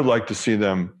I would like to see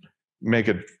them make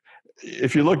it.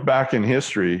 If you look back in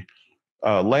history,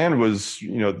 land was,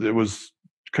 it was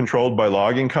controlled by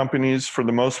logging companies for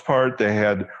the most part. They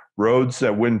had roads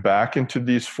that went back into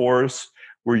these forests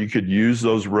where you could use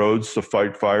those roads to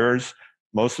fight fires.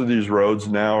 Most of these roads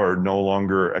now are no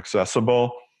longer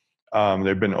accessible.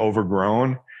 They've been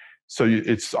overgrown. So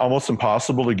it's almost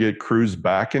impossible to get crews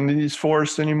back into these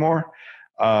forests anymore.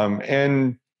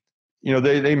 And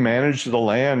they managed the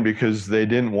land because they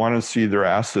didn't want to see their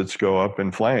assets go up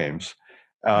in flames.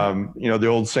 The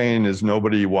old saying is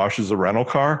nobody washes a rental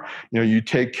car. You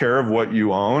take care of what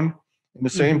you own. And the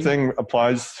same thing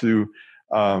applies to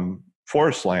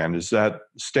forest land, is that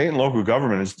state and local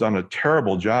government has done a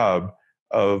terrible job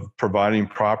of providing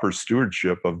proper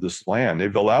stewardship of this land.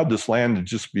 They've allowed this land to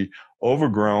just be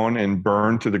overgrown and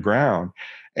burned to the ground.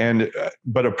 And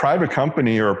but a private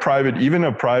company or even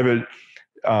a private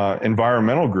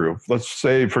environmental group, let's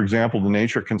say, for example, the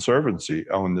Nature Conservancy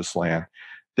owned this land.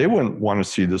 They wouldn't want to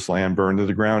see this land burned to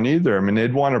the ground either. I mean,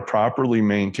 they'd want to properly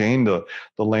maintain the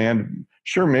land.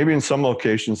 Sure, maybe in some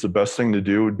locations, the best thing to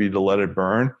do would be to let it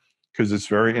burn because it's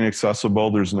very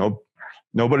inaccessible. There's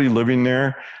nobody living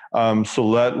there.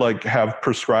 So have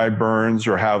prescribed burns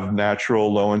or have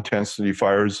natural low intensity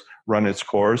fires run its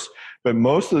course. But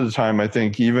most of the time, I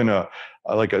think even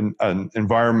an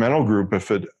environmental group,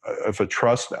 if a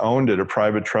trust owned it, a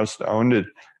private trust owned it,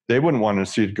 they wouldn't want to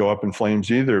see it go up in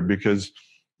flames either because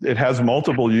it has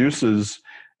multiple uses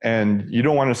and you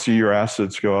don't want to see your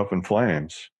assets go up in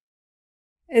flames.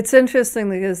 It's interesting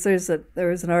because there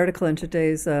was an article in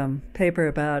today's paper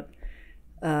about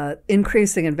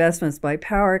increasing investments by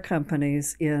power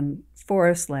companies in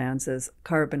forest lands as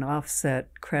carbon offset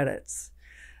credits.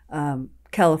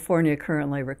 California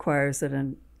currently requires it,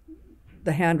 and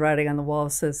the handwriting on the wall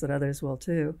says that others will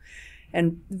too.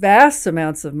 And vast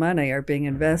amounts of money are being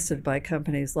invested by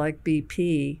companies like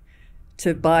BP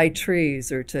to buy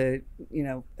trees or to,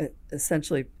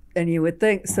 essentially, and you would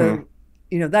think, so,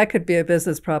 that could be a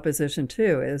business proposition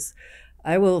too, is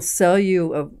I will sell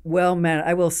you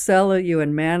I will sell you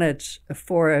and manage a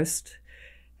forest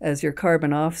as your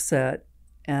carbon offset,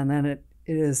 and then it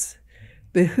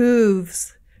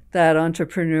behooves that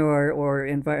entrepreneur or,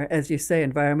 as you say,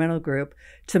 environmental group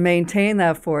to maintain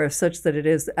that forest such that it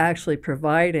is actually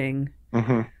providing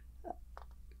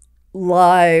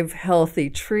live, healthy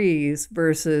trees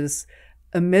versus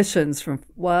emissions from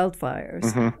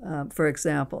wildfires, for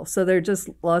example. So there are just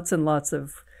lots and lots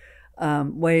of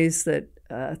ways that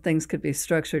things could be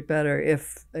structured better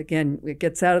if, again, it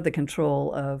gets out of the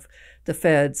control of the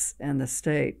feds and the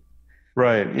state.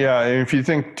 Right. Yeah. And if you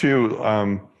think too,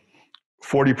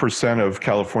 40% of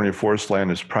California forest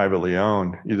land is privately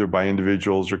owned, either by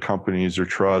individuals or companies or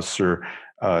trusts or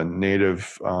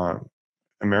Native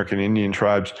American Indian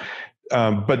tribes.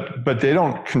 But they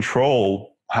don't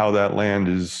control how that land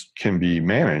can be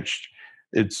managed.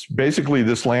 It's basically,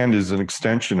 this land is an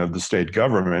extension of the state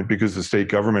government because the state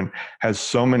government has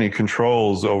so many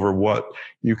controls over what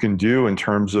you can do in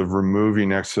terms of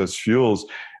removing excess fuels.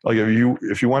 Like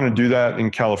if you want to do that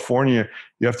in California,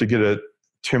 you have to get a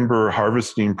timber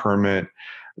harvesting permit.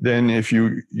 Then if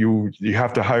you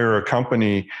have to hire a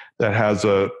company that has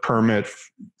a permit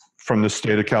from the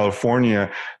state of California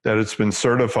that it's been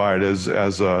certified as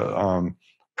a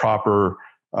proper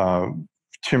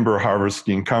timber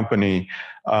harvesting company.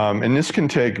 And this can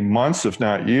take months, if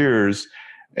not years.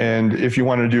 And if you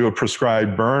want to do a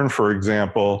prescribed burn, for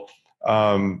example,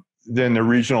 then the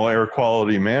regional air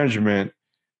quality management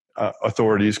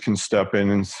authorities can step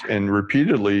in and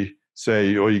repeatedly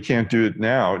say, oh, you can't do it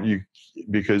now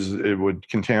because it would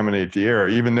contaminate the air,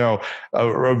 even though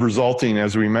a resulting,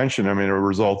 as we mentioned, a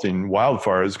resulting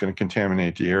wildfire is going to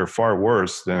contaminate the air far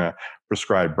worse than a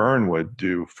prescribed burn would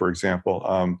do, for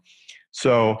example.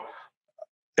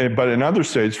 But in other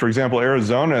states, for example,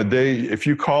 Arizona, if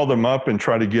you call them up and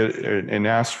try to get and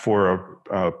ask for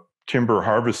a timber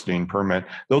harvesting permit,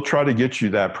 they'll try to get you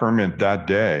that permit that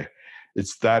day.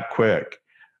 It's that quick.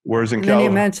 Whereas in And then you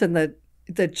California, mentioned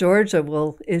that Georgia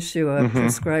will issue a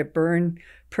prescribed burn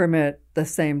permit the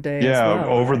same day as well.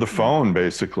 over right? the phone,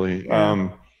 basically. Yeah.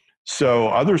 So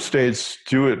other states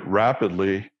do it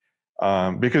rapidly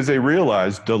because they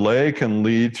realize delay can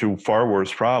lead to far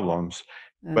worse problems.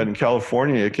 But in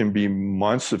California, it can be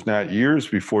months, if not years,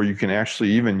 before you can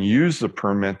actually even use the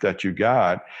permit that you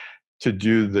got to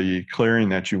do the clearing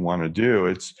that you want to do.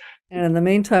 And in the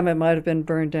meantime, it might have been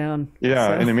burned down. Yeah,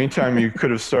 So. in the meantime, you could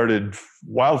have started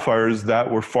wildfires that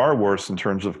were far worse in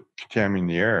terms of contaminating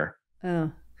the air.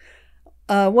 Oh.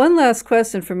 One last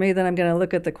question for me, then I'm going to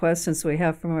look at the questions we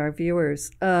have from our viewers.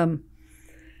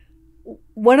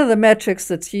 One of the metrics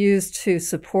that's used to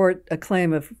support a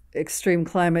claim of extreme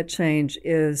climate change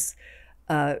is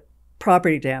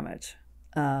property damage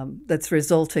that's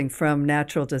resulting from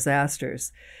natural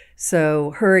disasters.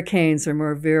 So hurricanes are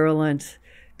more virulent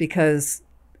because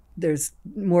there's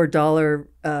more dollar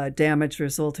damage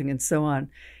resulting and so on.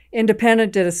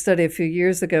 Independent did a study a few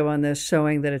years ago on this,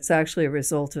 showing that it's actually a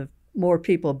result of more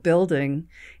people building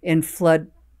in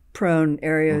flood-prone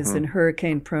areas and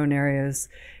hurricane-prone areas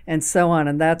and so on.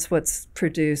 And that's what's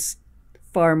produced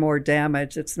far more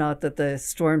damage. It's not that the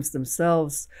storms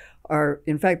themselves are,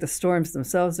 in fact, the storms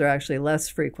themselves are actually less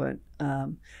frequent.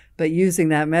 But using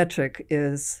that metric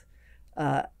is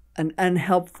an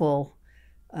unhelpful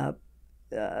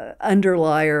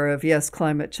underlier of, yes,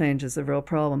 climate change is a real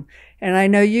problem. And I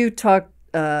know you talked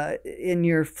in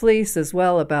your fleece as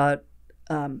well about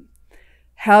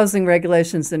housing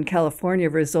regulations in California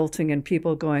resulting in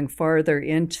people going farther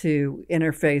into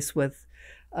interface with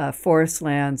forest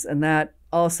lands, and that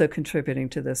also contributing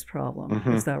to this problem.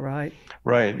 Is that right?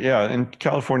 Right, yeah. In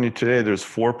California today, there's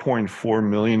 4.4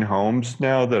 million homes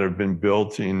now that have been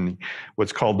built in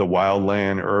what's called the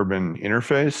wildland urban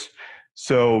interface.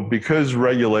 So because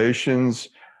regulations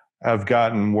have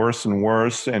gotten worse and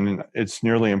worse, and it's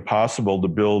nearly impossible to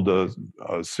build a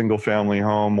single family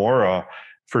home or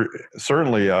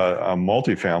certainly a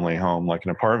multifamily home, like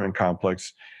an apartment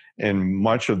complex in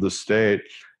much of the state,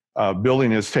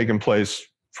 building has taken place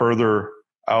further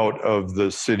out of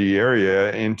the city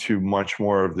area into much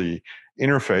more of the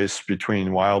interface between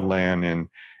wildland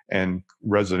and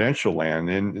residential land.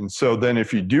 And so then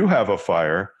if you do have a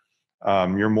fire,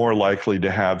 you're more likely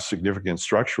to have significant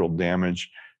structural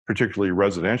damage, particularly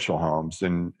residential homes,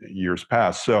 in years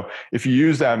past. So if you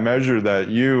use that measure that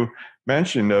you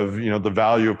mentioned of, the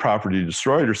value of property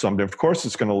destroyed or something, of course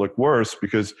it's going to look worse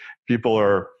because people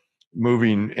are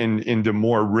moving into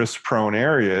more risk-prone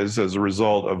areas as a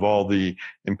result of all the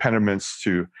impediments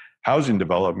to housing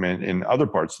development in other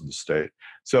parts of the state.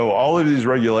 So all of these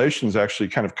regulations actually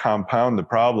kind of compound the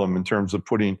problem in terms of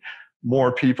putting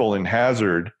more people in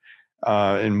hazard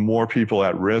and more people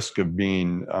at risk of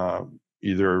being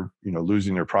either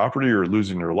losing their property or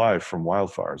losing their life from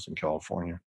wildfires in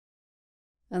California.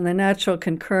 And the natural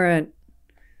concurrent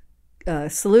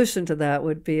solution to that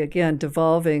would be, again,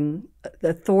 devolving the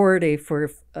authority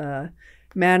for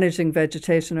managing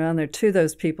vegetation around there to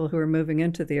those people who are moving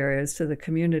into the areas, to the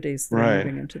communities that are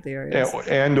moving into the areas.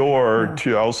 And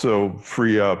to also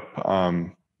free up,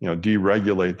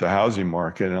 deregulate the housing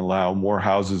market and allow more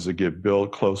houses to get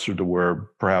built closer to where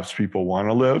perhaps people want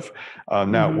to live,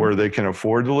 not where they can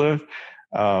afford to live.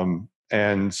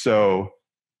 And so,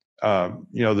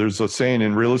 there's a saying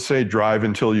in real estate, drive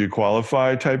until you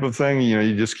qualify type of thing.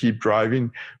 You just keep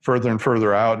driving further and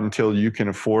further out until you can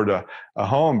afford a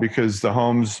home, because the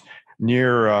homes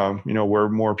near, where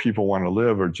more people want to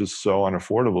live are just so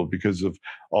unaffordable because of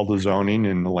all the zoning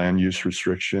and the land use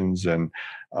restrictions and,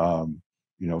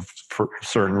 for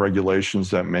certain regulations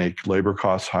that make labor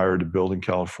costs higher to build in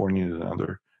California than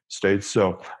other states.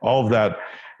 So all of that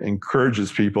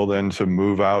encourages people then to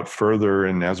move out further.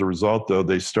 And as a result, though,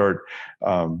 they start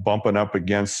bumping up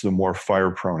against the more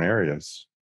fire-prone areas.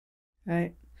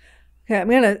 Right. Okay, I'm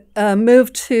going to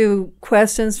move to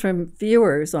questions from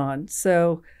viewers on.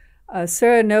 So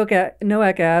Sarah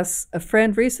Nowak asks, a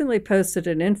friend recently posted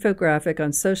an infographic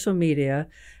on social media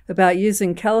about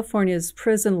using California's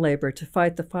prison labor to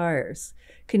fight the fires.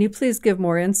 Can you please give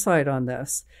more insight on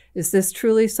this? Is this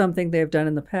truly something they have done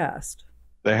in the past?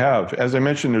 They have. As I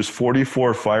mentioned, there's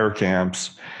 44 fire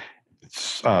camps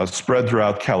spread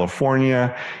throughout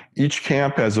California. Each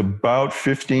camp has about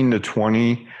 15 to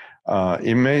 20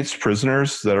 inmates,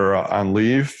 prisoners that are on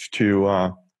leave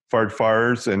to fight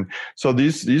fires. And so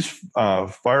these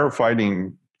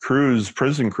firefighting crews,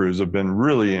 prison crews, have been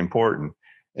really important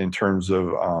in terms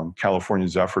of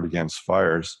California's effort against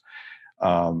fires.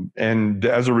 And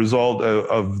as a result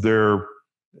of their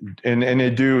and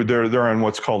they're on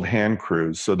what's called hand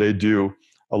crews. So they do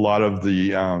a lot of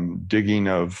the digging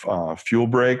of fuel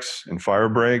breaks and fire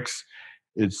breaks.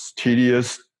 It's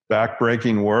tedious,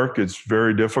 back-breaking work. It's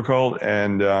very difficult,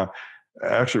 and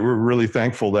actually, we're really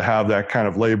thankful to have that kind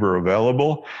of labor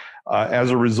available. As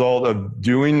a result of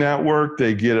doing that work,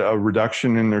 they get a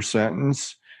reduction in their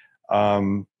sentence.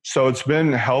 So it's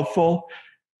been helpful.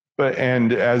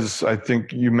 And as I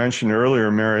think you mentioned earlier,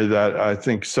 Mary, that I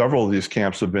think several of these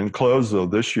camps have been closed though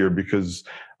this year because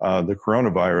the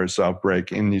coronavirus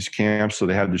outbreak in these camps, so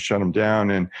they had to shut them down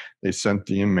and they sent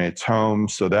the inmates home.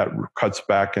 So that cuts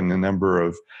back in the number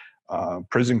of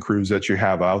prison crews that you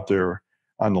have out there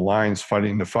on the lines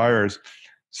fighting the fires.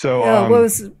 So yeah,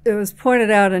 it was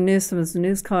pointed out in Newsom's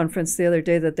news conference the other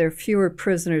day that there are fewer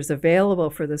prisoners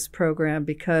available for this program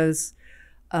because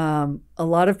a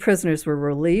lot of prisoners were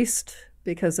released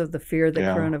because of the fear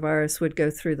that coronavirus would go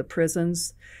through the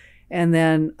prisons. And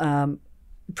then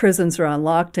prisons are on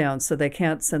lockdown, so they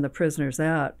can't send the prisoners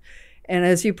out. And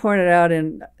as you pointed out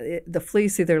in the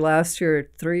Fleece either last year or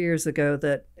 3 years ago,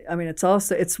 that, I mean,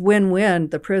 it's win-win.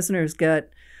 The prisoners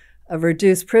get a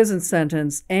reduced prison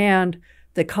sentence, and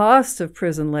the cost of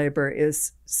prison labor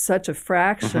is such a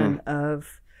fraction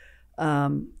of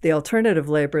the alternative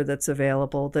labor that's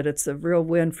available that it's a real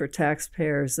win for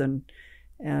taxpayers and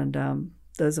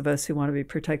those of us who want to be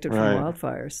protected from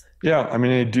wildfires. Yeah, I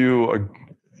mean, they do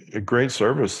a great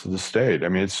service to the state. I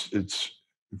mean, it's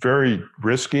very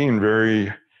risky and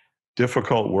very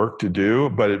difficult work to do,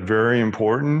 but it's very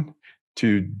important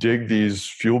to dig these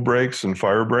fuel breaks and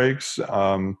fire breaks.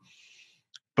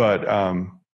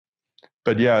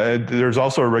 But yeah, there's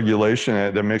also a regulation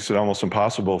that makes it almost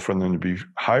impossible for them to be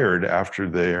hired after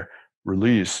they're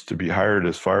released, to be hired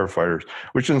as firefighters,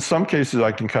 which in some cases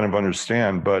I can kind of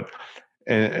understand. But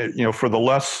for the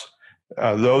less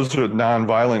those are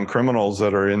nonviolent criminals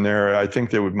that are in there, I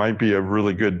think might be a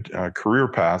really good career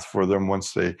path for them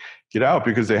once they get out,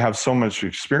 because they have so much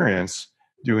experience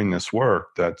doing this work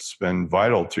that's been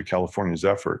vital to California's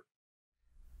effort.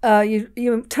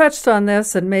 You touched on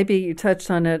this, and maybe you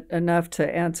touched on it enough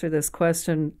to answer this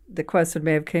question. The question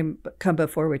may have come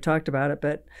before we talked about it,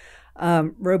 but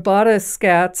Robota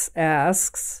Scats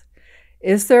asks,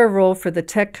 is there a role for the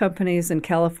tech companies in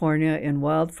California in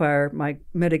wildfire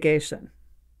mitigation?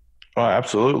 Oh,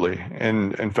 absolutely.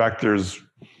 And in fact, there's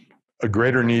a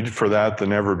greater need for that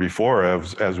than ever before,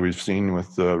 as we've seen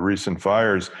with the recent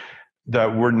fires,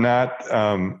 that we're not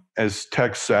as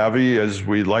tech savvy as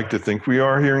we'd like to think we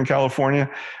are here in California.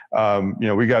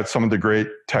 We got some of the great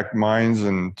tech minds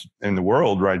in the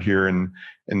world right here in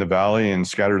the Valley and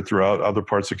scattered throughout other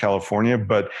parts of California.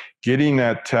 But getting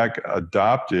that tech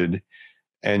adopted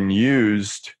and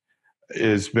used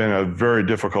has been a very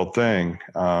difficult thing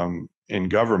in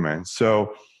government.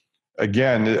 So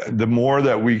again, the more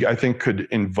that I think, could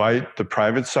invite the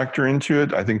private sector into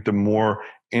it, I think the more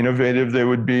innovative they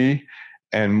would be,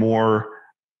 and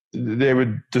they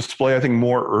would display, I think,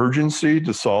 more urgency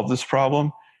to solve this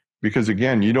problem. Because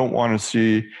again, you don't want to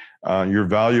see your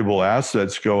valuable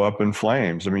assets go up in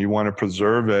flames. I mean, you want to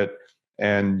preserve it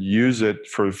and use it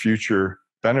for future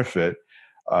benefit.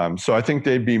 So I think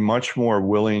they'd be much more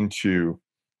willing to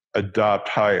adopt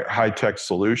high-tech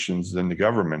solutions than the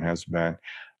government has been.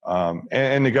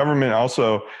 And the government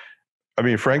also, I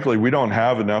mean, frankly, we don't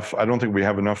have enough. I don't think we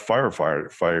have enough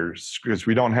firefighters, because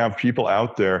we don't have people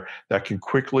out there that can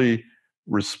quickly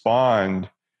respond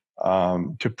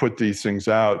to put these things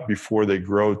out before they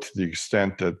grow to the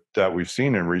extent that we've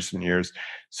seen in recent years.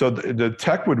 So the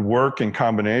tech would work in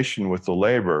combination with the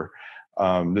labor.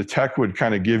 The tech would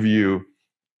kind of give you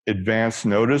advance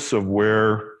notice of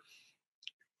where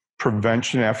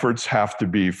prevention efforts have to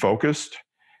be focused,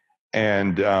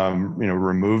 and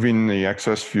removing the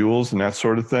excess fuels and that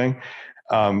sort of thing.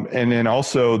 And then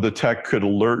also the tech could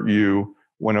alert you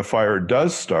when a fire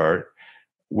does start,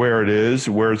 where it is,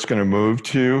 where it's going to move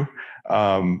to,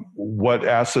 what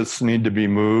assets need to be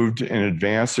moved in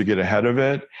advance to get ahead of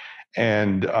it,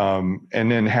 and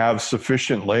then have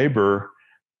sufficient labor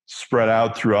spread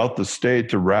out throughout the state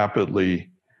to rapidly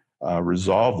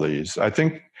resolve these. I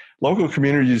think local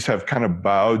communities have kind of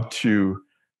bowed to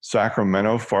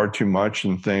Sacramento far too much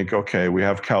and think, okay, we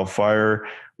have Cal Fire,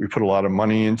 we put a lot of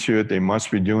money into it, they must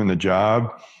be doing the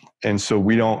job, and so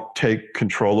we don't take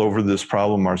control over this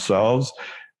problem ourselves.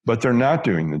 But they're not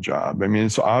doing the job. I mean,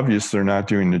 it's obvious they're not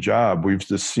doing the job. We've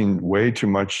just seen way too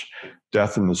much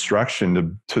death and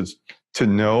destruction to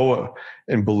know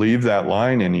and believe that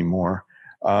line anymore.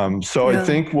 So I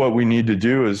think what we need to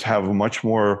do is have a much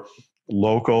more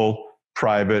local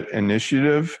private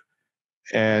initiative.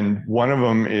 And one of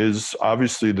them is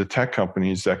obviously the tech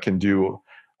companies that can do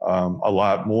a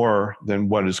lot more than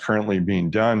what is currently being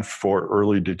done for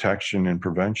early detection and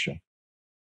prevention.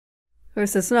 Of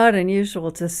course, it's not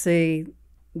unusual to see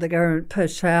the government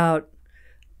push out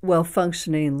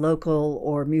well-functioning local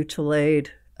or mutual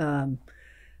aid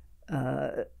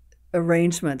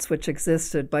arrangements which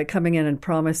existed by coming in and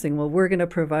promising, well, we're going to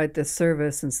provide this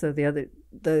service, and so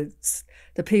the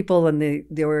people and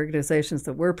the organizations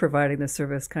that were providing the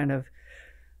service kind of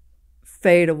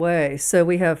fade away. So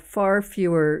we have far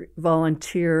fewer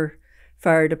volunteer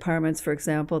fire departments, for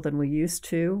example, than we used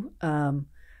to. I'm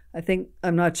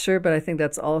not sure, but I think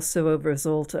that's also a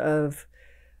result of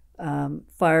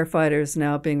firefighters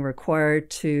now being required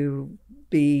to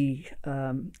be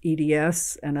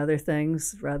EDS and other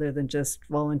things rather than just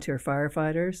volunteer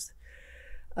firefighters.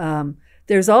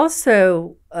 There's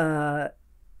also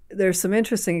there's some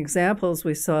interesting examples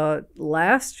we saw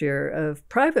last year of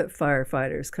private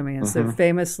firefighters coming in. So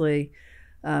famously,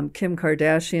 Kim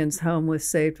Kardashian's home was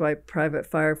saved by private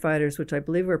firefighters, which I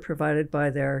believe were provided by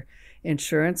their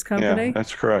insurance company. Yeah,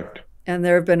 that's correct. And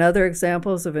there have been other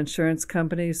examples of insurance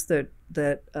companies that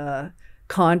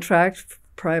contract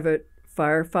private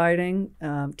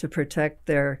firefighting to protect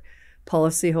their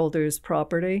policyholders'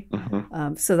 property.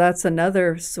 So that's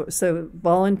another. So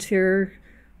volunteer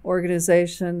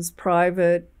organizations,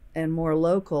 private and more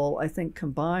local, I think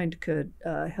combined could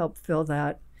help fill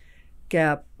that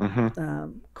gap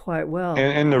quite well.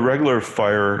 And the regular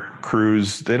fire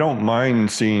crews, they don't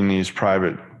mind seeing these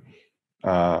private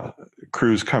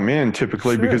crews come in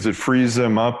typically because it frees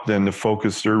them up then to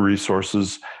focus their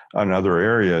resources on other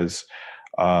areas.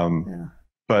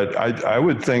 But I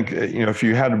would think, if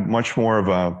you had much more of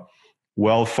a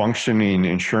well-functioning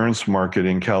insurance market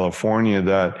in California,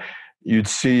 that you'd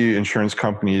see insurance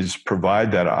companies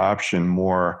provide that option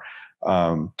more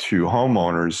to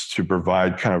homeowners to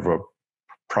provide kind of a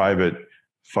private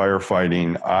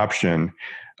firefighting option.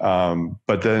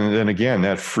 But then again,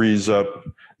 that frees up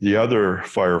the other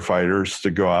firefighters to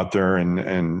go out there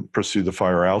and pursue the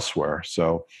fire elsewhere.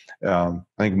 So I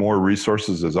think more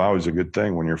resources is always a good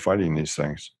thing when you're fighting these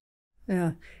things.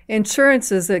 Yeah.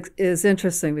 Insurance is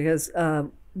interesting because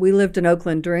we lived in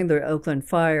Oakland during the Oakland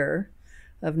fire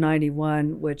of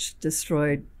 91, which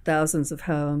destroyed thousands of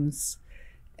homes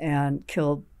and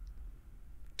killed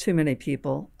too many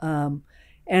people. And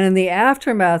in the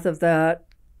aftermath of that,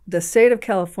 the state of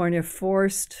California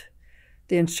forced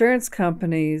the insurance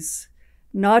companies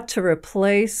not to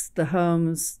replace the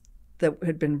homes that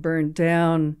had been burned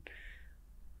down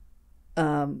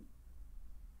of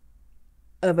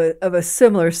a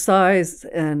similar size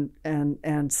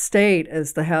and state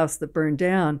as the house that burned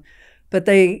down, but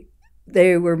they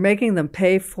were making them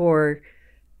pay for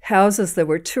houses that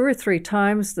were 2 or 3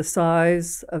 times the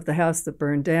size of the house that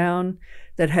burned down,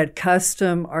 that had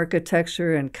custom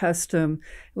architecture and custom.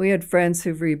 We had friends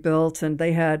who've rebuilt, and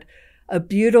they had a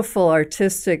beautiful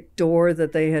artistic door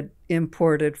that they had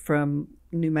imported from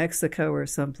New Mexico or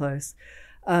someplace.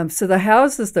 So the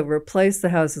houses that replaced the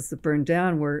houses that burned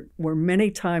down were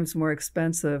many times more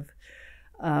expensive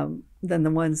than the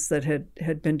ones that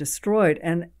had been destroyed.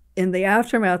 And in the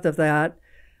aftermath of that,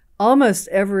 almost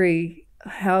every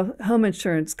home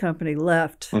insurance company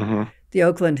left the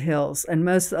Oakland Hills, and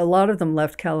a lot of them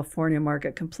left California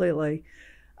market completely.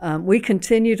 We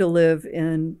continue to live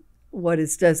in what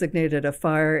is designated a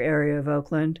fire area of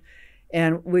Oakland,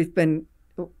 and we've been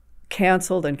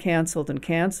canceled and canceled and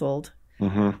canceled.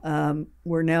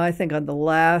 We're now, I think, on the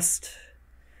last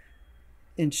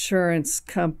insurance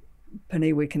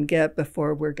company we can get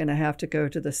before we're going to have to go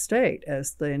to the state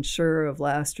as the insurer of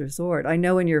last resort. I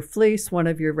know in your fleece, one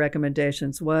of your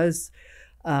recommendations was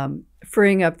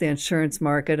freeing up the insurance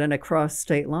market and across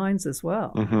state lines as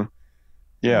well.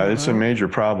 Yeah, it's a major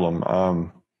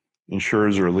problem.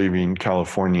 Insurers are leaving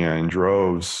California in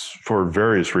droves for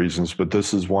various reasons, but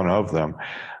this is one of them.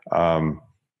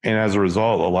 And as a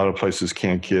result, a lot of places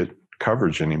can't get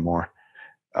coverage anymore.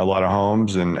 A lot of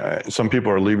homes, and some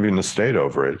people are leaving the state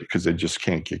over it because they just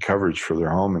can't get coverage for their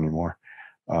home anymore.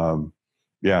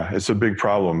 Yeah, it's a big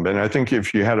problem. And I think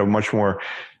if you had a much more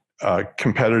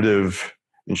competitive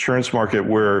insurance market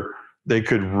where they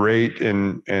could rate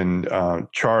and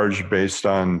charge based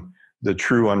on the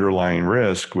true underlying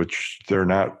risk, which they're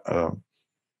not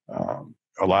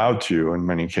allowed to in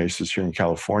many cases here in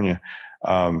California,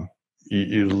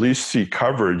 you at least see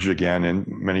coverage again in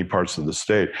many parts of the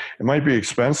state. It might be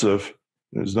expensive,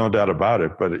 there's no doubt about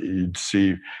it, but you'd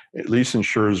see at least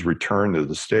insurers return to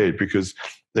the state because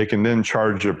they can then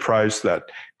charge a price that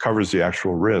covers the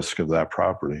actual risk of that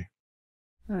property.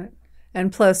 Right.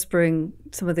 And plus bring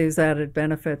some of these added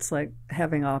benefits like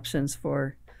having options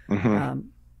for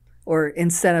or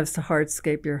incentives to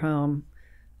hardscape your home,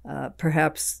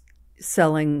 perhaps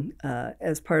selling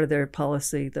as part of their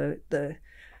policy the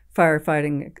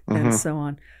firefighting and so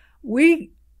on.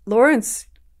 Lawrence,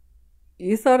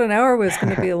 you thought an hour was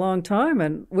going to be a long time,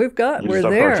 and we're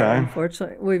there.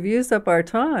 Unfortunately, we've used up our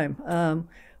time.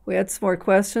 We had some more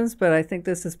questions, but I think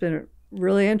this has been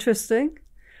really interesting.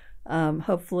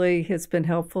 Hopefully it's been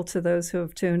helpful to those who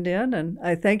have tuned in, and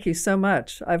I thank you so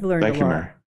much. I've learned a lot. Thank you, Mary.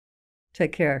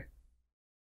 Take care.